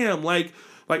 God damn, like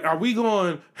are we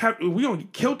going to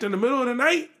get killed in the middle of the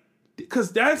night?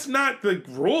 Because that's not the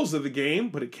rules of the game,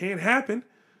 but it can happen.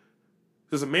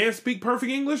 Does a man speak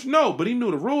perfect English? No, but he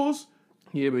knew the rules.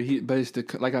 Yeah, but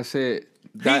it's like I said,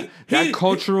 that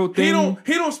cultural thing.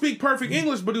 He don't speak perfect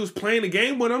English, but he was playing the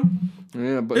game with him.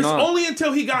 Yeah, but it's only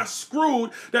until he got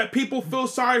screwed that people feel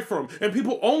sorry for him, and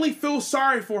people only feel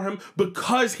sorry for him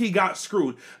because he got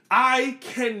screwed. I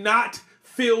cannot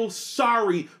feel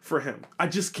sorry for him. I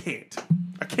just can't.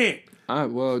 I can't.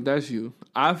 Well, that's you.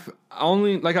 I've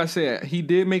only, like I said, he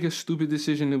did make a stupid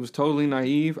decision. It was totally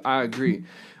naive. I agree.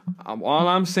 All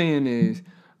I'm saying is,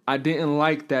 I didn't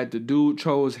like that the dude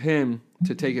chose him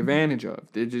to take advantage of.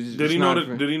 Did he know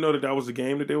that was the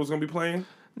game that they was gonna be playing?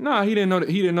 No, he didn't know that.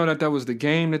 He didn't know that was the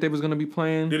game that they was gonna be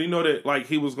playing. Did he know that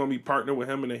he was gonna be partnered with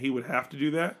him and that he would have to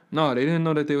do that? No, they didn't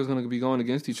know that they was gonna be going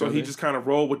against each other. So he just kind of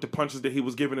rolled with the punches that he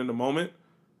was given in the moment.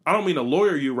 I don't mean to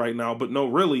lawyer you right now, but no,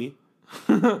 really.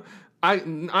 I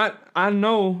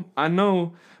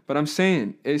know, but I'm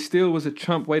saying it still was a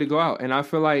chump way to go out, and I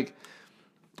feel like,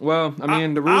 well, I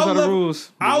mean, the rules are the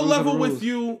rules. I'll level with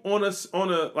you on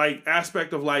a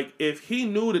aspect of if he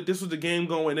knew that this was the game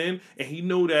going in, and he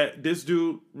knew that this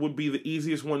dude would be the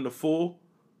easiest one to fool.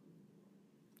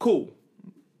 Cool.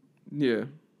 Yeah.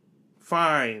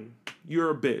 Fine.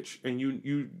 You're a bitch, and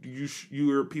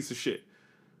you're a piece of shit.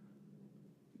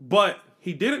 But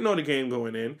he didn't know the game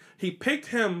going in. He picked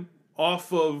him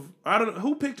off of, I don't know,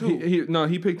 who picked who?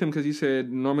 He picked him because he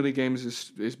said normally games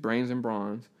is brains and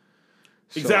bronze.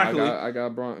 So exactly. I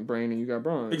got brain and you got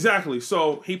bronze. Exactly.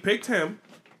 So he picked him.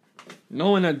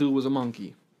 Knowing that dude was a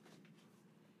monkey.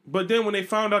 But then when they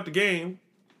found out the game,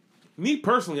 me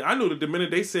personally, I knew that the minute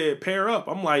they said pair up,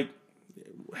 I'm like,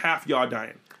 half y'all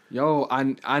dying. Yo,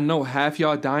 I know half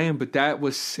y'all dying, but that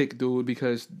was sick, dude,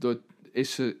 because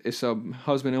it's a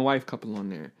husband and wife couple on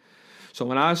there. So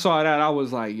when I saw that, I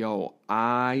was like, yo,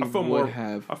 I feel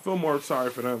more sorry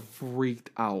for them. Freaked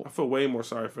out. I feel way more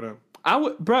sorry for them. I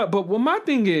would, bro, but what my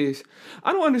thing is,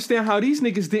 I don't understand how these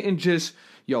niggas didn't just,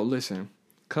 yo, listen,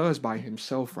 cuz by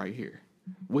himself right here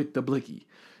with the blicky,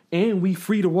 and we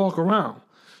free to walk around.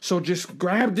 So just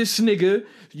grab this nigga.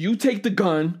 You take the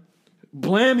gun.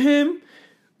 Blam him.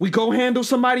 We go handle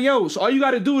somebody else. All you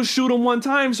got to do is shoot him one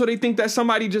time so they think that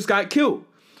somebody just got killed.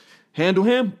 Handle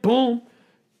him. Boom.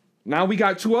 Now we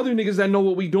got 2 other niggas that know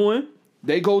what we doing.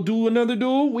 They go do another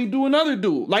dude. We do another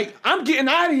dude. Like, I'm getting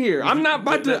out of here. I'm not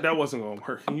about to. That wasn't going to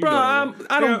work. Bro, I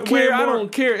don't care. I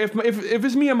don't care. If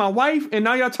it's me and my wife, and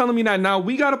now y'all telling me that now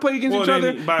we got to play against each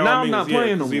other, now I'm not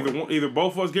playing no more. Either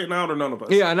both of us getting out or none of us.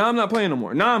 Yeah, now I'm not playing no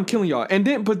more. Now I'm killing y'all.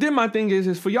 But then my thing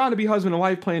is for y'all to be husband and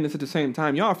wife playing this at the same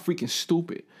time, y'all are freaking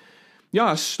stupid. Y'all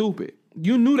are stupid.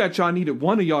 You knew that y'all needed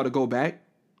one of y'all to go back.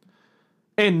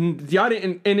 And y'all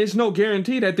didn't, and it's no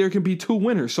guarantee that there can be 2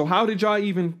 winners. So how did y'all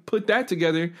even put that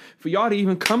together for y'all to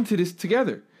even come to this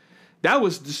together? That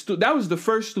was the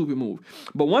first stupid move.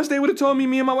 But once they would have told me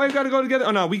and my wife got to go together,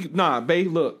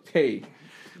 babe, look, hey.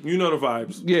 You know the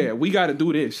vibes. Yeah, we got to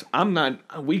do this.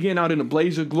 We getting out in a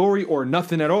blaze of glory or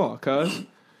nothing at all, cuz. I'm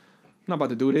not about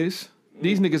to do this.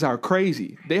 These niggas are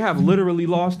crazy. They have literally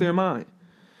lost their mind.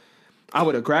 I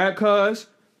would have grabbed cuz.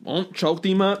 Boom, choked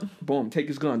him up. Boom, take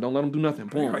his gun. Don't let him do nothing.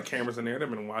 Boom. Like cameras in there. They've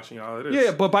been watching all of this.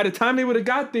 Yeah, but by the time they would have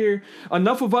got there,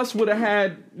 enough of us would have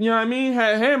had, you know what I mean,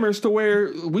 had hammers to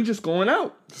where we just going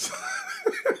out.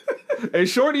 And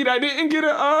Shorty that didn't get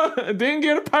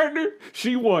a partner,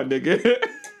 she won, nigga.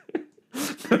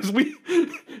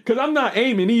 Cause I'm not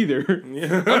aiming either.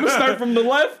 Yeah. I'm gonna start from the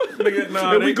left.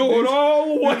 Nigga, we going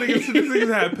all the way. These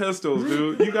niggas had pistols,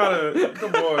 dude. You gotta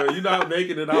come on. You're not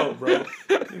making it out, bro.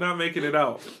 You're not making it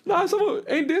out. Nah, some of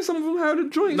them have the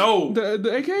joints. No, the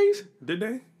AKs. Did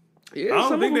they? Yeah, I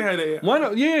don't think they had that.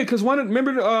 Because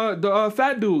remember the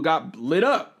fat dude got lit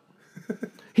up.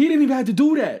 He didn't even have to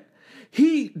do that.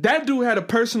 That dude had a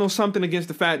personal something against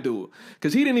the fat dude.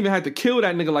 Because he didn't even have to kill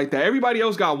that nigga like that. Everybody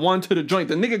else got one to the joint.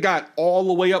 The nigga got all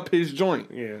the way up his joint.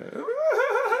 Yeah.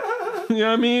 You know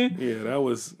what I mean? Yeah, that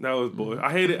was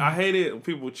bullshit. I hated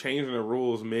people changing the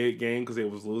rules mid game because they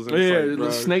was losing. Yeah,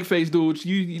 the snake face dude.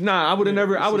 I would have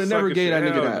never gave that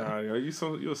nigga that. Nah, yo, you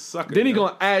a sucker. Then he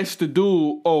gonna ask the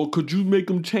dude, "Oh, could you make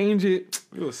him change it?"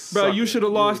 Bro, you should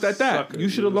have lost at that. You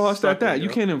should have lost at that. You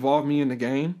can't involve me in the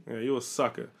game. Yeah, you a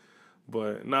sucker.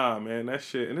 But nah, man, that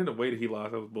shit. And then the way that he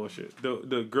lost, that was bullshit.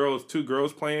 The 2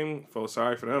 girls playing, felt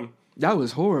sorry for them. That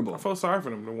was horrible. I felt sorry for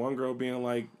them. The one girl being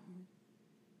like,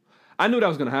 I knew that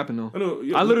was gonna happen though.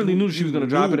 I literally knew she was gonna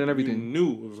drop it and everything. You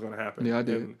knew it was gonna happen. Yeah, I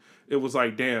did. And it was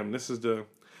like, damn, this is the.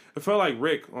 It felt like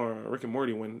Rick and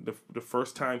Morty when the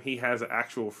first time he has an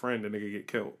actual friend, the nigga get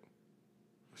killed.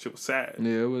 Shit was sad.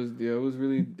 Yeah,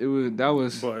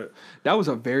 that was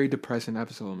a very depressing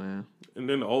episode, man. And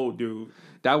then the old dude.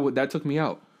 That took me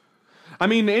out. I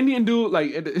mean, the Indian dude,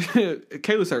 like,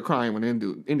 Kayla started crying when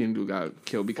the Indian dude got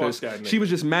killed because she was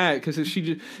just mad because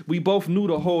we both knew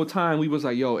the whole time. We was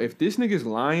like, yo, if this nigga's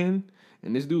lying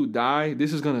and this dude died,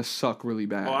 this is gonna suck really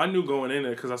bad. Oh, I knew going in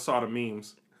there because I saw the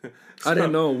memes. I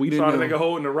didn't know. We didn't know. Saw the nigga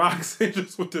holding the rocks and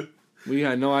just with the. We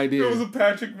had no idea. It was a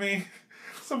Patrick meme.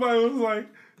 Somebody was like,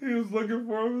 he was looking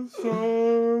for him.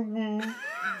 Songwoo.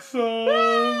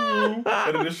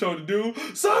 And then it showed the dude.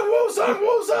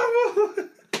 Songwoo.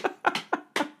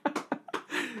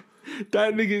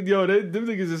 That nigga, yo, them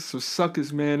niggas is some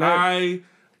suckers, man. And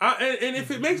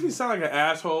if it makes me sound like an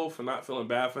asshole for not feeling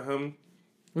bad for him,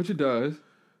 which it does,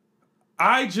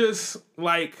 I just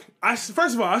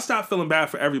first of all, I stopped feeling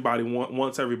bad for everybody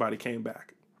once everybody came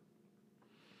back.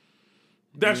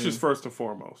 That's just first and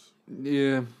foremost.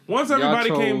 Yeah. Once everybody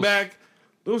came back,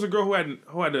 there was a girl who had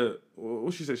to.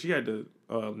 What she said? She had to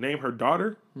name her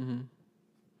daughter. Mm-hmm.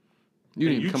 You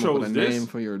didn't come up with a name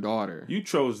for your daughter. You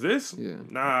chose this? Yeah.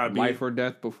 Nah, B. Life or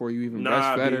death before you even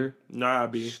breastfed her? Nah,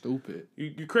 B. Stupid.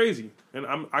 You crazy. And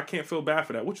I can't feel bad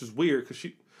for that, which is weird because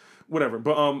she... Whatever.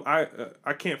 But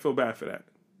I can't feel bad for that.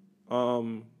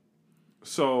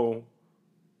 So,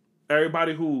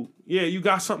 everybody who... Yeah, you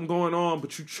got something going on,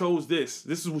 but you chose this.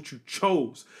 This is what you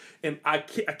chose. And I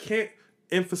can't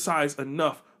emphasize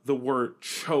enough the word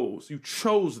chose. You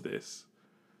chose this.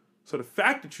 So the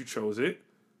fact that you chose it,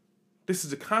 this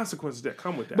is the consequences that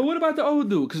come with that. But what about the old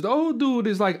dude? Because the old dude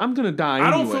is like, I'm gonna die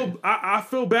anyway. I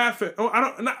feel bad for.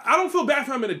 I don't feel bad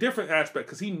for him in a different aspect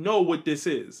because he know what this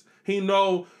is. He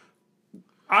know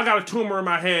I got a tumor in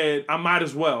my head. I might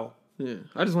as well. Yeah,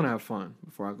 I just want to have fun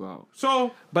before I go out.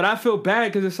 So, but I feel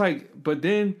bad because it's like, but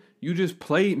then you just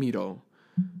played me though.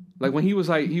 Like when he was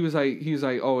like,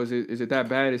 oh, is it that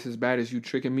bad? It's as bad as you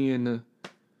tricking me in the. You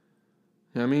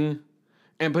know what I mean?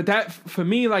 But that for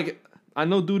me, like. I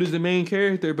know dude is the main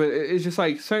character, but it's just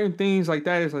like certain things like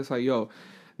that. It's like, yo,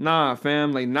 nah,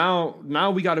 fam. Like now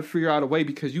we got to figure out a way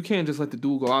because you can't just let the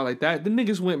dude go out like that. The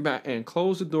niggas went back and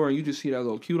closed the door, and you just see that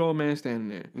little cute old man standing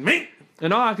there. Me?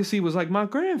 And all I could see was like my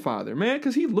grandfather, man,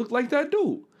 because he looked like that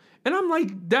dude. And I'm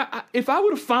like, that. If I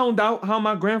would have found out how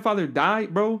my grandfather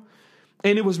died, bro,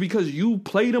 and it was because you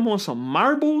played him on some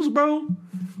marbles, bro,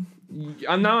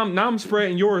 now I'm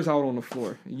spreading yours out on the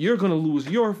floor. You're gonna lose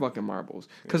your fucking marbles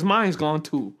because mine's gone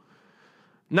too.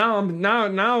 Now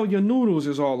your noodles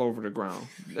is all over the ground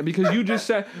because you just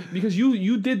said because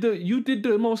you did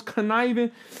the most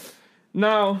conniving.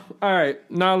 Now, all right,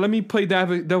 now let me play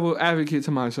devil advocate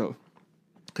to myself.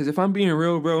 Because if I'm being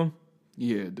real, bro,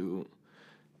 yeah, dude,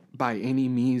 by any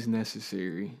means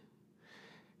necessary.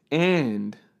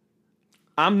 And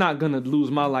I'm not going to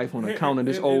lose my life on account of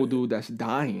this old dude that's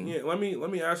dying. Yeah, let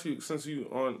me ask you, since you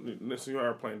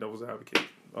are playing devil's advocate,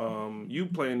 you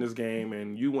playing this game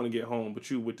and you want to get home, but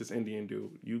you with this Indian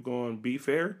dude, you going to be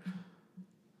fair?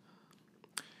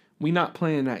 We not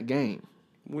playing that game.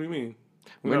 What do you mean?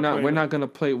 We're not gonna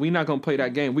play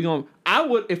that game.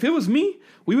 If it was me,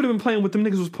 we would have been playing what them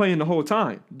niggas was playing the whole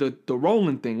time. The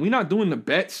rolling thing. We not doing the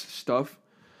bets stuff.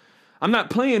 I'm not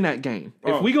playing that game.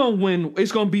 Oh. If we gonna win,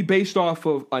 it's gonna be based off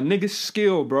of a nigga's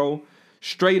skill, bro.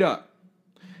 Straight up.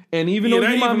 And even though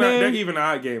you my man, that even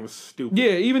odd game was stupid.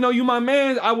 Yeah, even though you my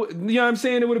man, you know what I'm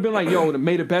saying? It would have been like, yo,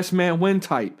 may the best man win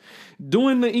type.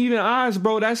 Doing the even odds,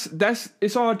 bro, that's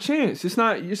it's all chance. It's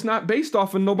not based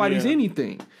off of nobody's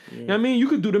anything. Yeah. You know what I mean? You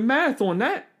could do the math on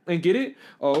that and get it.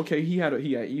 Oh, okay, he had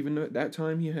even at that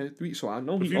time he had 3, so I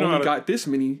know he only got this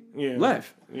many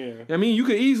left. Yeah. You know what I mean, you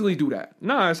could easily do that.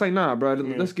 Nah, it's like, nah, bro,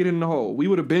 let's get in the hole. We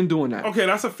would have been doing that. Okay,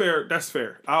 that's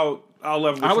fair. I'll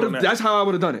level on that. That's how I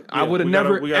would have done it. Yeah, I would have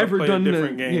never ever done a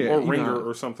different game or ringer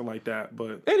or something like that,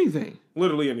 but anything.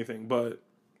 Literally anything, but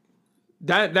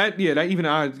that even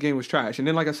odd game was trash. And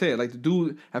then, like I said, like the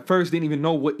dude at first didn't even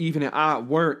know what even and odd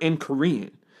were in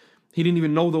Korean. He didn't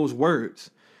even know those words.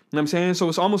 You know what I'm saying? So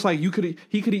it's almost like he could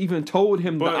have even told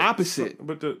him the opposite.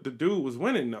 But the dude was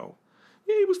winning though.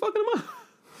 Yeah, he was fucking him up.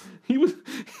 He was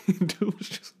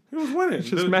winning.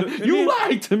 You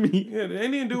lied to me. Yeah, the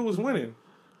Indian dude was winning.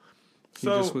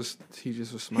 So he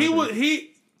just was smart.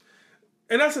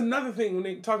 And that's another thing when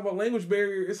they talk about language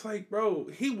barrier. It's like, bro,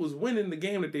 he was winning the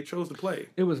game that they chose to play.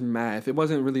 It was math. It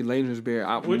wasn't really language barrier.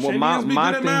 Which Indians be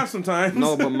good at math sometimes.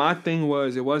 No, but my thing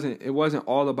was it wasn't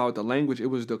all about the language. It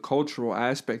was the cultural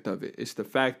aspect of it. It's the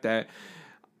fact that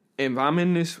if I'm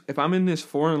in this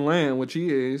foreign land, which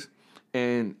he is,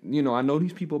 and you know I know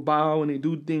these people bow and they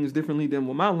do things differently than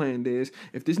what my land is.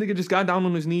 If this nigga just got down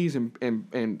on his knees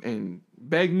and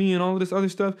begged me and all of this other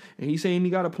stuff, and he's saying he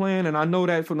got a plan, and I know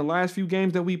that from the last few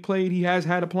games that we played, he has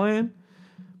had a plan.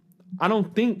 I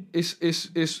don't think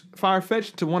it's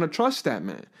far-fetched to want to trust that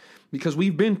man because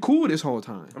we've been cool this whole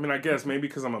time. I mean, I guess maybe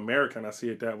because I'm American, I see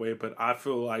it that way, but I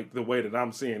feel like the way that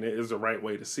I'm seeing it is the right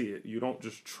way to see it. You don't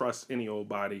just trust any old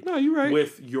body. No, you're right.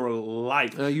 With your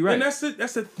life. You're right. And that's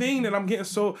the thing that I'm getting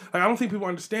so like I don't think people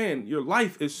understand. Your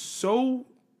life is so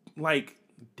like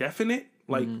definite,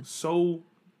 like so.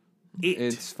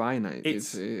 It's finite.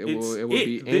 It will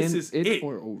be this is it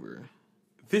or over.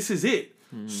 This is it.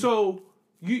 Mm-hmm. So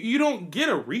you don't get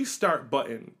a restart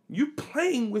button. You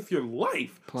playing with your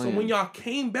life. So when y'all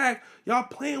came back, y'all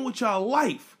playing with y'all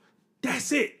life.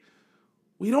 That's it.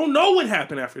 We don't know what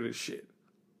happened after this shit.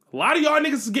 A lot of y'all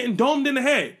niggas is getting domed in the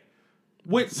head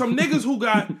with some niggas who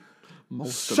got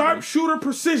sharpshooter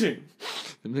precision.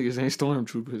 Them niggas ain't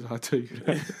stormtroopers, I'll tell you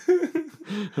that.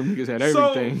 Them niggas had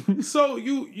everything. So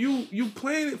you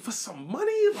playing it for some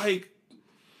money? Like,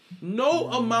 no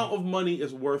amount of money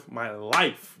is worth my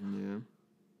life. Yeah.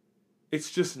 It's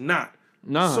just not.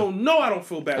 Nah. So no, I don't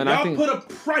feel bad. And y'all put a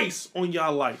price on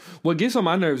y'all life. What gets on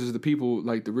my nerves is the people,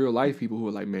 like the real life people who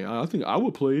are like, man, I think I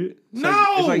would play it.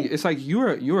 It's like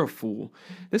you're a fool.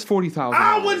 It's $40,000.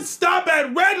 I would stop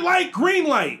at red light, green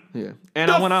light. Yeah, and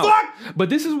I went out. But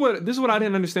this is what I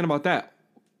didn't understand about that.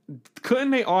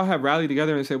 Couldn't they all have rallied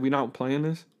together and said, we're not playing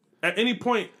this? At any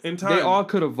point in time. They all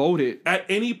could have voted. At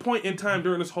any point in time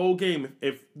during this whole game,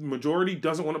 if majority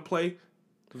doesn't want to play,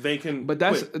 they can But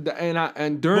that's quit.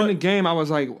 And during the game, I was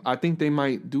like, I think they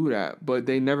might do that. But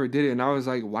they never did it. And I was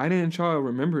like, why didn't y'all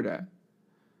remember that?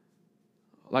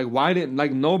 Like, why didn't,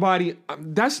 like, nobody,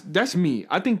 that's me.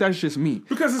 I think that's just me.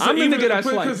 Because it's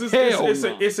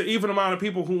it's an even amount of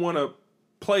people who want to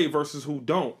play versus who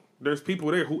don't. There's people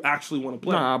there who actually want to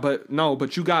play. But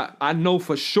I know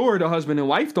for sure the husband and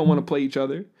wife don't want to play each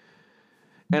other.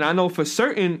 And I know for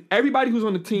certain everybody who's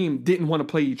on the team didn't want to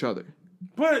play each other.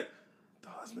 But the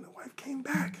husband and wife came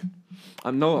back.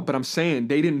 I know, but I'm saying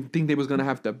they didn't think they was going to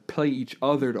have to play each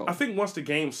other, though. I think once the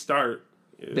game start,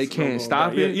 they can't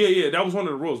stop it? Yeah. That was one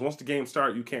of the rules. Once the game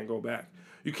start, you can't go back.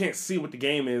 You can't see what the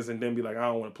game is and then be like, I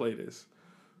don't want to play this.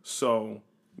 So,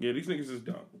 yeah, these niggas is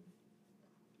dumb.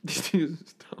 These niggas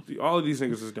is dumb. Dude, all of these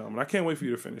niggas is dumb, and I can't wait for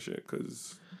you to finish it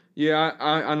because. Yeah,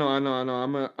 I know.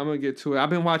 I'm gonna get to it. I've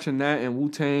been watching that and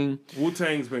Wu-Tang.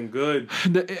 Wu-Tang's been good.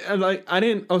 I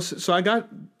didn't. Oh, so I got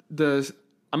the.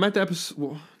 I'm at the episode.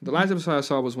 Well, the last episode I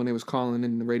saw was when they was calling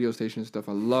in the radio station and stuff.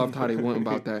 I loved how they went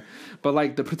about that. But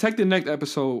like the Protected Neck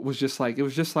episode was just like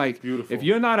beautiful. If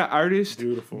you're not an artist,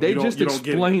 beautiful. They just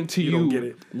explain to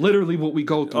you literally what we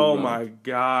go through. Oh my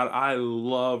god, I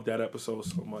love that episode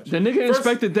so much. The nigga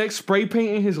Inspector Deck spray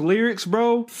painting his lyrics,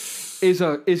 bro,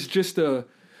 is just a.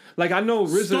 Like, I know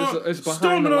RZA is behind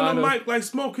storming a lot on the of, mic like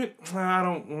smoking. I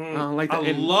don't like that.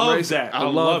 I love that. I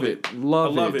love it.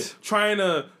 Love it.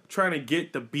 Trying to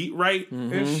get the beat right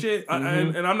and shit.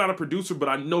 And I'm not a producer, but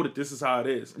I know that this is how it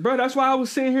is. Bro, that's why I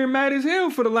was sitting here mad as hell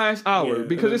for the last hour.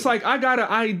 Because it's like I got an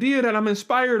idea that I'm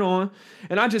inspired on,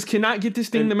 and I just cannot get this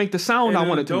thing to make the sound I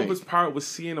want it to make. The dopest part was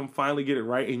seeing them finally get it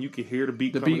right, and you could hear the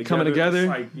beat coming together. It's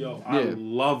like, yo, I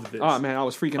love this. Oh, man, I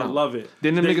was freaking out. I love it.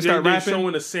 Then the niggas start rapping.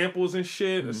 Showing the samples and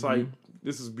shit. It's like,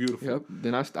 this is beautiful. Yep.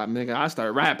 Then I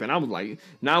started rapping. I was like,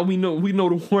 now we know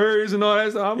the words and all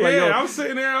that stuff. I'm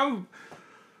sitting there.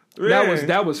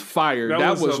 That was fire.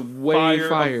 That was way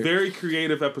fire. A very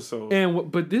creative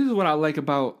episode. But this is what I like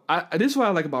about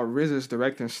RZA's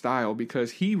directing style,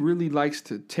 because he really likes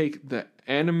to take the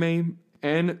anime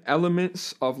and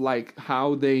elements of like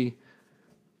how they,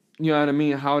 you know what I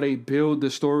mean, how they build the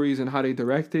stories and how they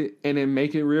direct it, and then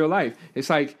make it real life. It's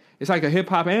like a hip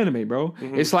hop anime, bro.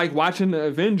 Mm-hmm. It's like watching the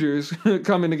Avengers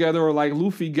coming together, or like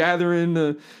Luffy gathering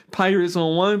the pirates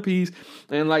on One Piece,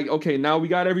 and like, okay, now we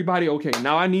got everybody. Okay,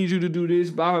 now I need you to do this,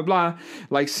 blah blah blah.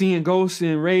 Like seeing Ghost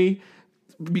and Ray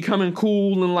becoming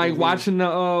cool, and like watching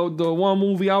the one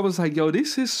movie, I was like, yo,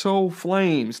 this is so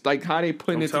flames. Like how they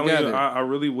putting it together. You, I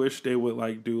really wish they would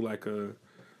like do like a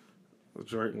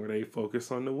joint where they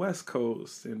focus on the West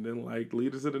Coast, and then like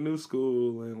leaders of the new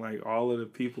school, and like all of the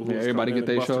people who everybody get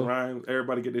their show.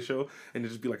 Everybody get their show, and it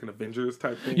just be like an Avengers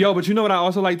type thing. Yo, but you know what I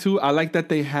also like too? I like that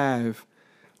they have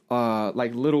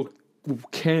like little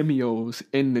cameos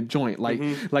in the joint, like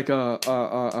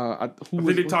I think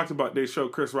they talked about they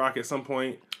showed Chris Rock at some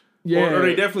point. Yeah, or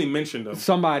they definitely mentioned them.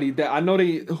 Somebody that I know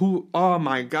oh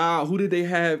my god, who did they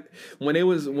have when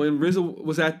RZA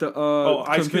was at the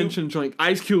convention joint?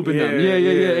 Ice Cube and them.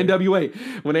 Yeah. NWA.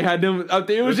 When they had them up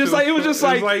there, it was just like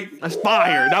that's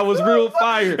fire. That was real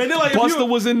fire. And then like Busta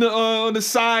was in the on the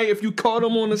side. If you caught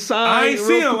him on the side, I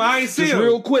ain't see him.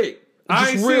 Real quick.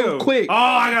 Just real quick. Oh,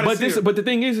 I gotta see him. But the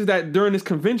thing is that during this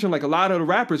convention, like a lot of the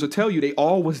rappers will tell you they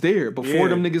all was there before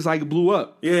them niggas like blew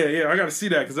up. Yeah, I gotta see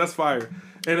that because that's fire.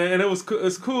 And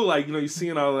it's cool, like, you know, you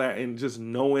seeing all of that and just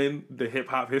knowing the hip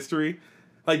hop history.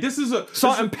 Like this is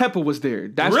Salt and Pepper was there.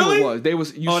 That's really? what it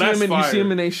was. You see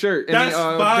him in their shirt. And that's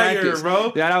fire, jackets.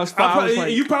 Bro. Yeah, that was fire.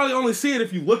 You probably only see it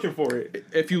if you're looking for it.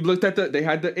 If you looked at I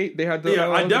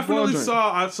definitely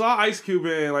saw Ice Cube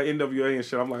and like NWA and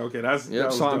shit. I'm like, okay,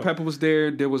 that Salt and Pepper was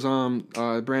There was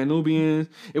Brand Nubian.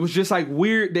 It was just like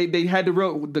weird. They had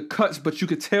the cuts, but you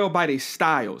could tell by their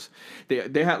styles.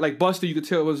 They had like Buster. You could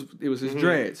tell it was his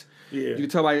dreads. Yeah, you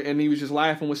could tell by, and he was just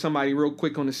laughing with somebody real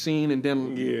quick on the scene, and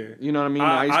then you know what I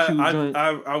mean. Ice Cube joint.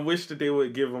 I wish that they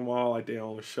would give them all like their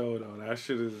own show though. That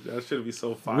should be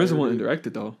so fire. RZA wasn't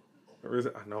directed though.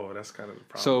 I know that's kind of the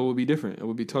problem. So it would be different. It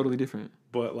would be totally different.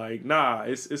 But like, nah,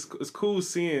 it's cool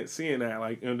seeing that.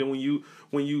 Like, and then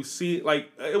when you see like,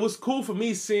 it was cool for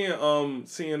me seeing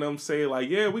them say like,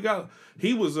 yeah,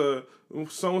 he was a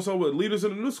so and so with leaders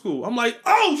in the new school. I'm like,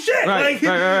 oh shit, right.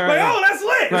 Oh, that's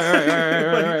lit.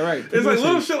 Right. It's like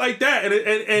little shit like that, and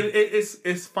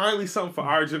it's finally something for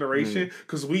our generation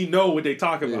because we know what they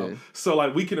talking about. So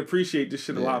like we can appreciate this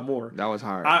shit a lot more. That was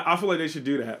hard. I feel like they should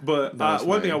do that. But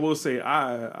one thing I will say,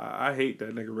 I hate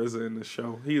that nigga RZA in this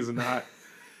show. He is not.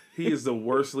 He is the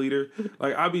worst leader.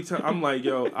 Like I'm like,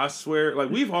 yo, I swear, like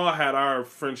we've all had our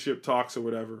friendship talks or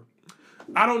whatever.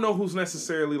 I don't know who's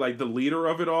necessarily like the leader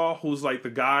of it all, who's like the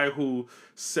guy who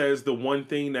says the one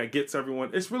thing that gets everyone.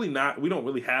 It's really not. We don't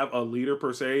really have a leader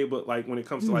per se, but like when it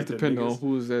comes to like depending on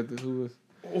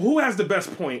who has the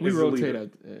best point. We rotate at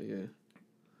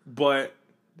But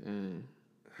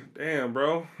damn,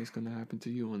 bro, it's gonna happen to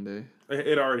you one day.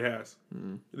 It already has.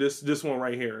 This one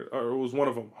right here, or it was one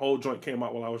of them. Whole joint came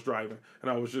out while I was driving,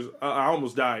 and I was just I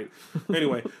almost died.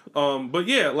 Anyway, but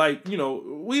yeah, like you know,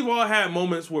 we've all had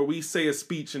moments where we say a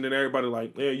speech and then everybody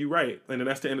like, yeah, you're right, and then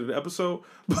that's the end of the episode.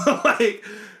 But like,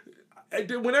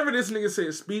 whenever this nigga say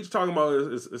a speech talking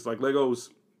about it's like Legos,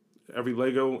 every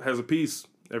Lego has a piece,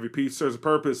 every piece serves a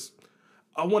purpose.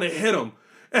 I want to hit him,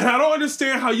 and I don't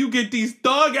understand how you get these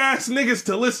thug ass niggas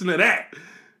to listen to that.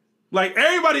 Like,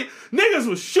 everybody, niggas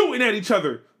was shooting at each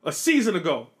other a season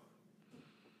ago.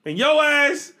 And your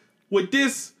ass with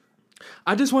this.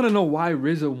 I just want to know why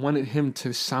RZA wanted him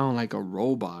to sound like a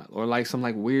robot or like some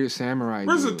like weird samurai.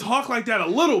 RZA talk like that a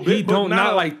little bit. He don't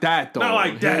not like that though. Not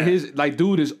like that. His like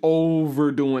dude is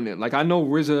overdoing it. Like I know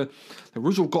RZA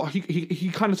he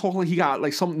kind of talk like he got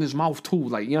like something in his mouth too.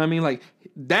 Like you know what I mean? Like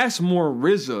that's more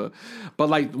RZA. But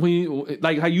like when you,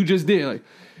 like how you just did like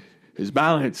his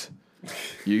balance.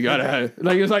 You gotta have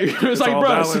like it's like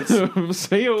bro.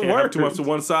 Say a Can't word. have too much to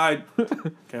one side.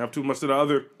 Can't have too much to the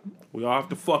other. We all have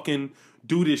to fucking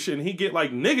do this shit. And he get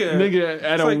like nigga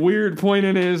at a like, weird point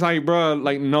in it. It's like bro,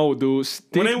 like no, dude.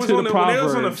 Stick when they was to on the when they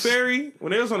was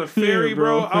on the ferry, Yeah,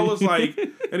 bro. bro. I was like,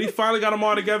 and he finally got them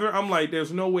all together. I'm like,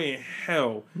 there's no way in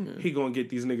hell he gonna get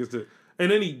these niggas to.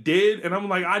 And then he did, and I'm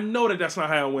like, I know that's not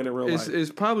how I win in real life.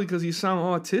 It's probably because he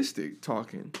sound autistic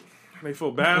talking. They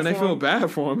feel bad and for him. they feel bad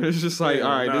for him. It's just like, all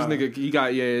right, this nigga, he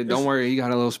got, don't worry, he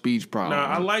got a little speech problem. Nah,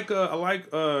 I like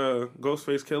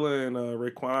Ghostface Killer and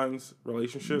Raekwon's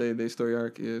relationship. They story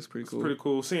arc is pretty cool. It's pretty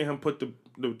cool. Seeing him put the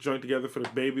joint together for the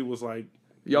baby was like,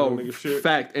 yo, shit.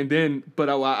 Fact. And then, but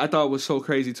I thought was so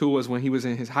crazy too was when he was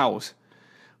in his house.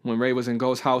 When Ray was in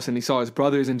Ghost's house and he saw his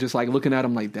brothers and just like looking at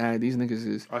him like, Dad, these niggas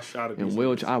is. I shot at these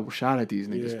niggas. I shot at these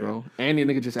niggas, bro. And the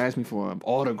nigga just asked me for an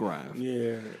autograph.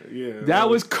 Yeah. That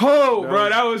was cold, bro.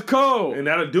 That was cold. And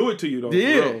that'll do it to you though.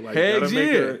 Yeah, bro. Like,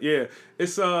 heck yeah.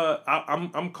 It's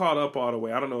I'm caught up all the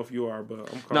way. I don't know if you are, but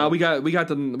I'm caught up. We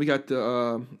got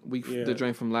the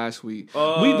drink from last week.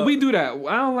 We do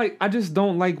that. I just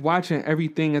don't like watching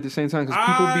everything at the same time because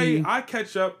people I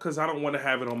catch up because I don't want to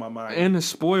have it on my mind. And the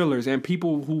spoilers and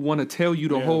people who want to tell you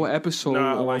the whole episode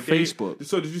on Facebook.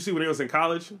 So did you see when they was in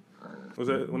college? Was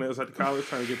that when they was at the college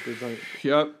trying to get the drink?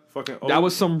 Yep. Fucking that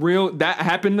was some real that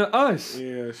happened to us.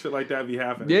 Yeah, shit like that be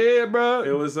happening. Yeah, bro.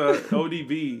 It was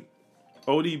ODB.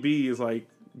 ODB is like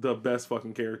the best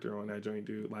fucking character on that joint,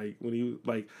 dude. Like when he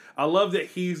I love that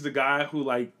he's the guy who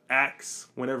like acts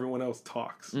when everyone else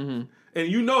talks. Mm-hmm. And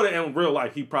you know that in real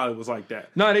life he probably was like that.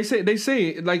 No, they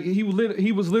say like he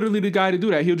was literally the guy to do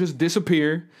that. He'll just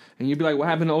disappear and you'll be like, what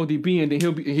happened to ODB? And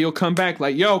then he'll come back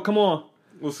like, yo, come on.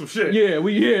 With some shit. Yeah,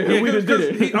 we just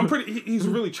did it. He's a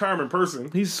really charming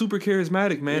person. He's super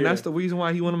charismatic, man. Yeah. That's the reason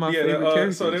why he's one of my favorite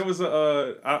characters. So there was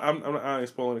I ain't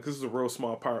spoiling it because it's a real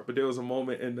small part, but there was a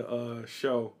moment in the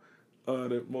show,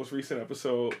 the most recent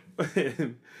episode,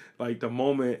 and like the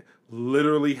moment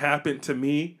literally happened to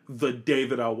me the day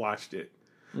that I watched it.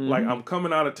 Mm-hmm. Like I'm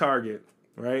coming out of Target,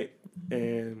 right,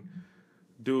 and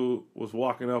dude was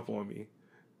walking up on me,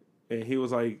 and he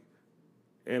was like.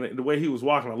 And the way he was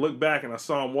walking, I looked back and I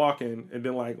saw him walking. And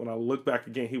then, like, when I looked back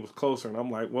again, he was closer. And I'm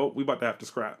like, well, we about to have to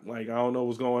scrap. Like, I don't know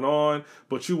what's going on.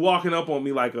 But you walking up on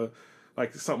me like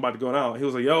something about to go down. He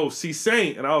was like, yo, see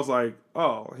Csaint. And I was like,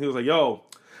 oh. He was like, yo,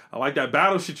 I like that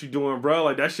battle shit you doing, bro.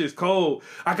 Like, that shit's cold.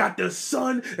 I got the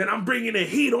sun and I'm bringing the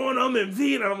heat on him and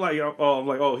V. And I'm like,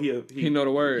 he know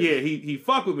the word. Yeah, he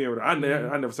fuck with me. I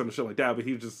never said no shit like that. But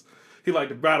he liked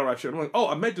the battle rap shit. I'm like, oh,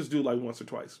 I met this dude like once or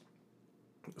twice.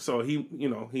 So he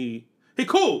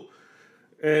cool,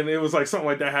 and it was like something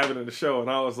like that happened in the show, and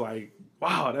I was like,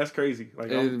 wow, that's crazy.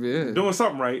 Like I'm doing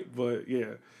something right, but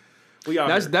yeah,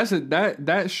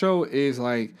 that show is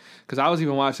like because I was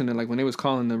even watching it like when they was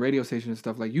calling the radio station and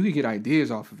stuff. Like you could get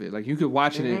ideas off of it. Like you could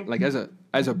watch it like as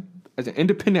an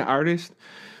independent artist,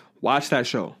 watch that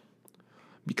show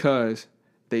because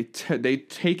they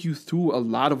take you through a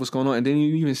lot of what's going on, and then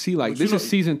you even see like this is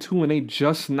season 2, and they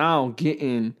just now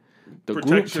getting. The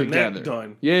group together.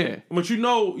 Done. Yeah. But you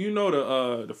know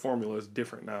the formula is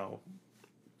different now.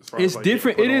 It's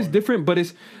different. It is different, but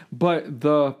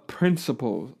the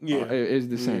principle is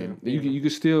the same. Yeah. You can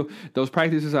still those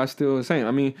practices are still the same.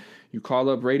 I mean, you call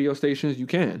up radio stations, you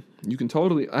can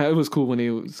totally. It was cool when they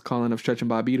was calling up Stretch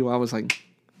and Bobbito. I was like,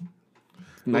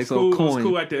 nice little coin. It was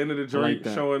cool at the end of the joint,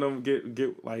 like showing them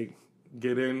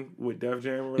get in with Def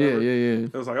Jam or whatever. Yeah.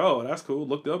 It was like, oh, that's cool.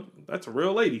 Looked up, that's a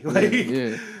real lady.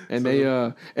 Yeah. And they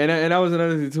and that was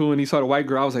another thing too. When he saw the white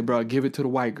girl, I was like, bro, give it to the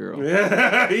white girl.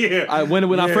 Yeah.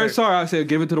 When I first saw her, I said,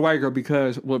 give it to the white girl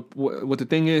because what the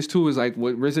thing is too is like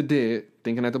what RZA did,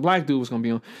 thinking that the black dude was gonna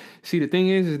be on. See, the thing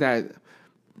is that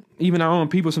even our own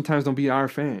people sometimes don't be our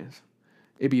fans.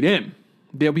 It be them.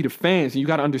 They'll be the fans, and you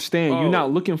got to understand. You're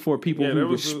not looking for people who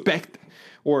respect.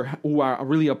 Or who are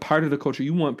really a part of the culture.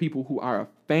 You want people who are a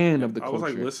fan of the culture. I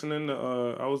was like listening to,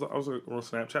 I was on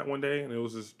Snapchat one day, and it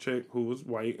was this chick who was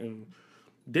white and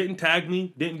didn't tag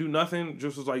me, didn't do nothing,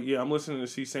 just was like, yeah, I'm listening to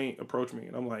see Csaint approach me.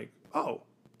 And I'm like, oh.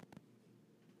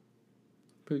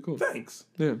 Pretty cool. Thanks.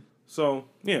 Yeah. So,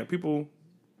 yeah, people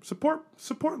support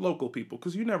local people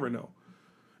because you never know.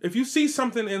 If you see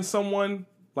something in someone,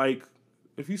 like,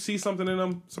 if you see something in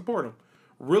them, support them.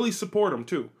 Really support them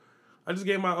too. I just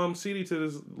gave my CD to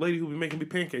this lady who be making me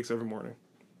pancakes every morning.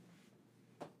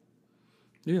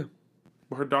 Yeah.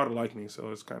 But her daughter liked me, so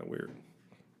it's kind of weird.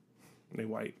 And they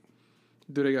white.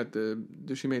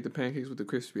 Does she make the pancakes with the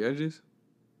crispy edges?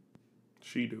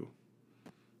 She do.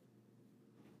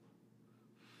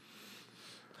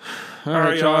 All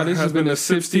right, y'all. This has been the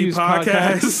Sip Steve's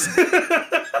podcast.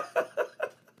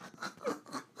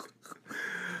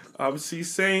 I'm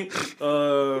Csaint.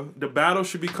 The battle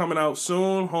should be coming out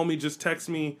soon. Homie just text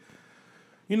me.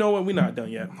 You know what? We're not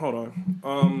done yet. Hold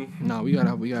on. No, we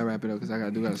gotta wrap it up because I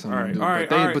got something to do. All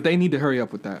right. But they need to hurry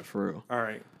up with that for real. All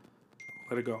right.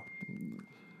 Let it go.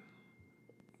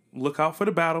 Look out for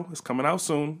the battle. It's coming out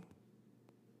soon.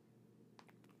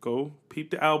 Go peep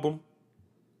the album.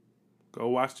 Go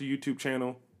watch the YouTube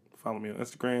channel. Follow me on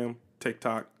Instagram,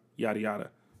 TikTok, yada yada.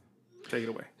 Take it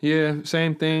away. Yeah,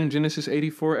 same thing. Genesis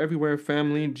 84 everywhere.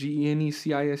 Family,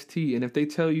 GENECIST. And if they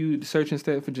tell you to search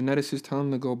instead for geneticist, tell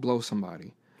them to go blow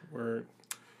somebody. Word.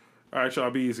 All right,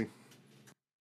 y'all. Be easy.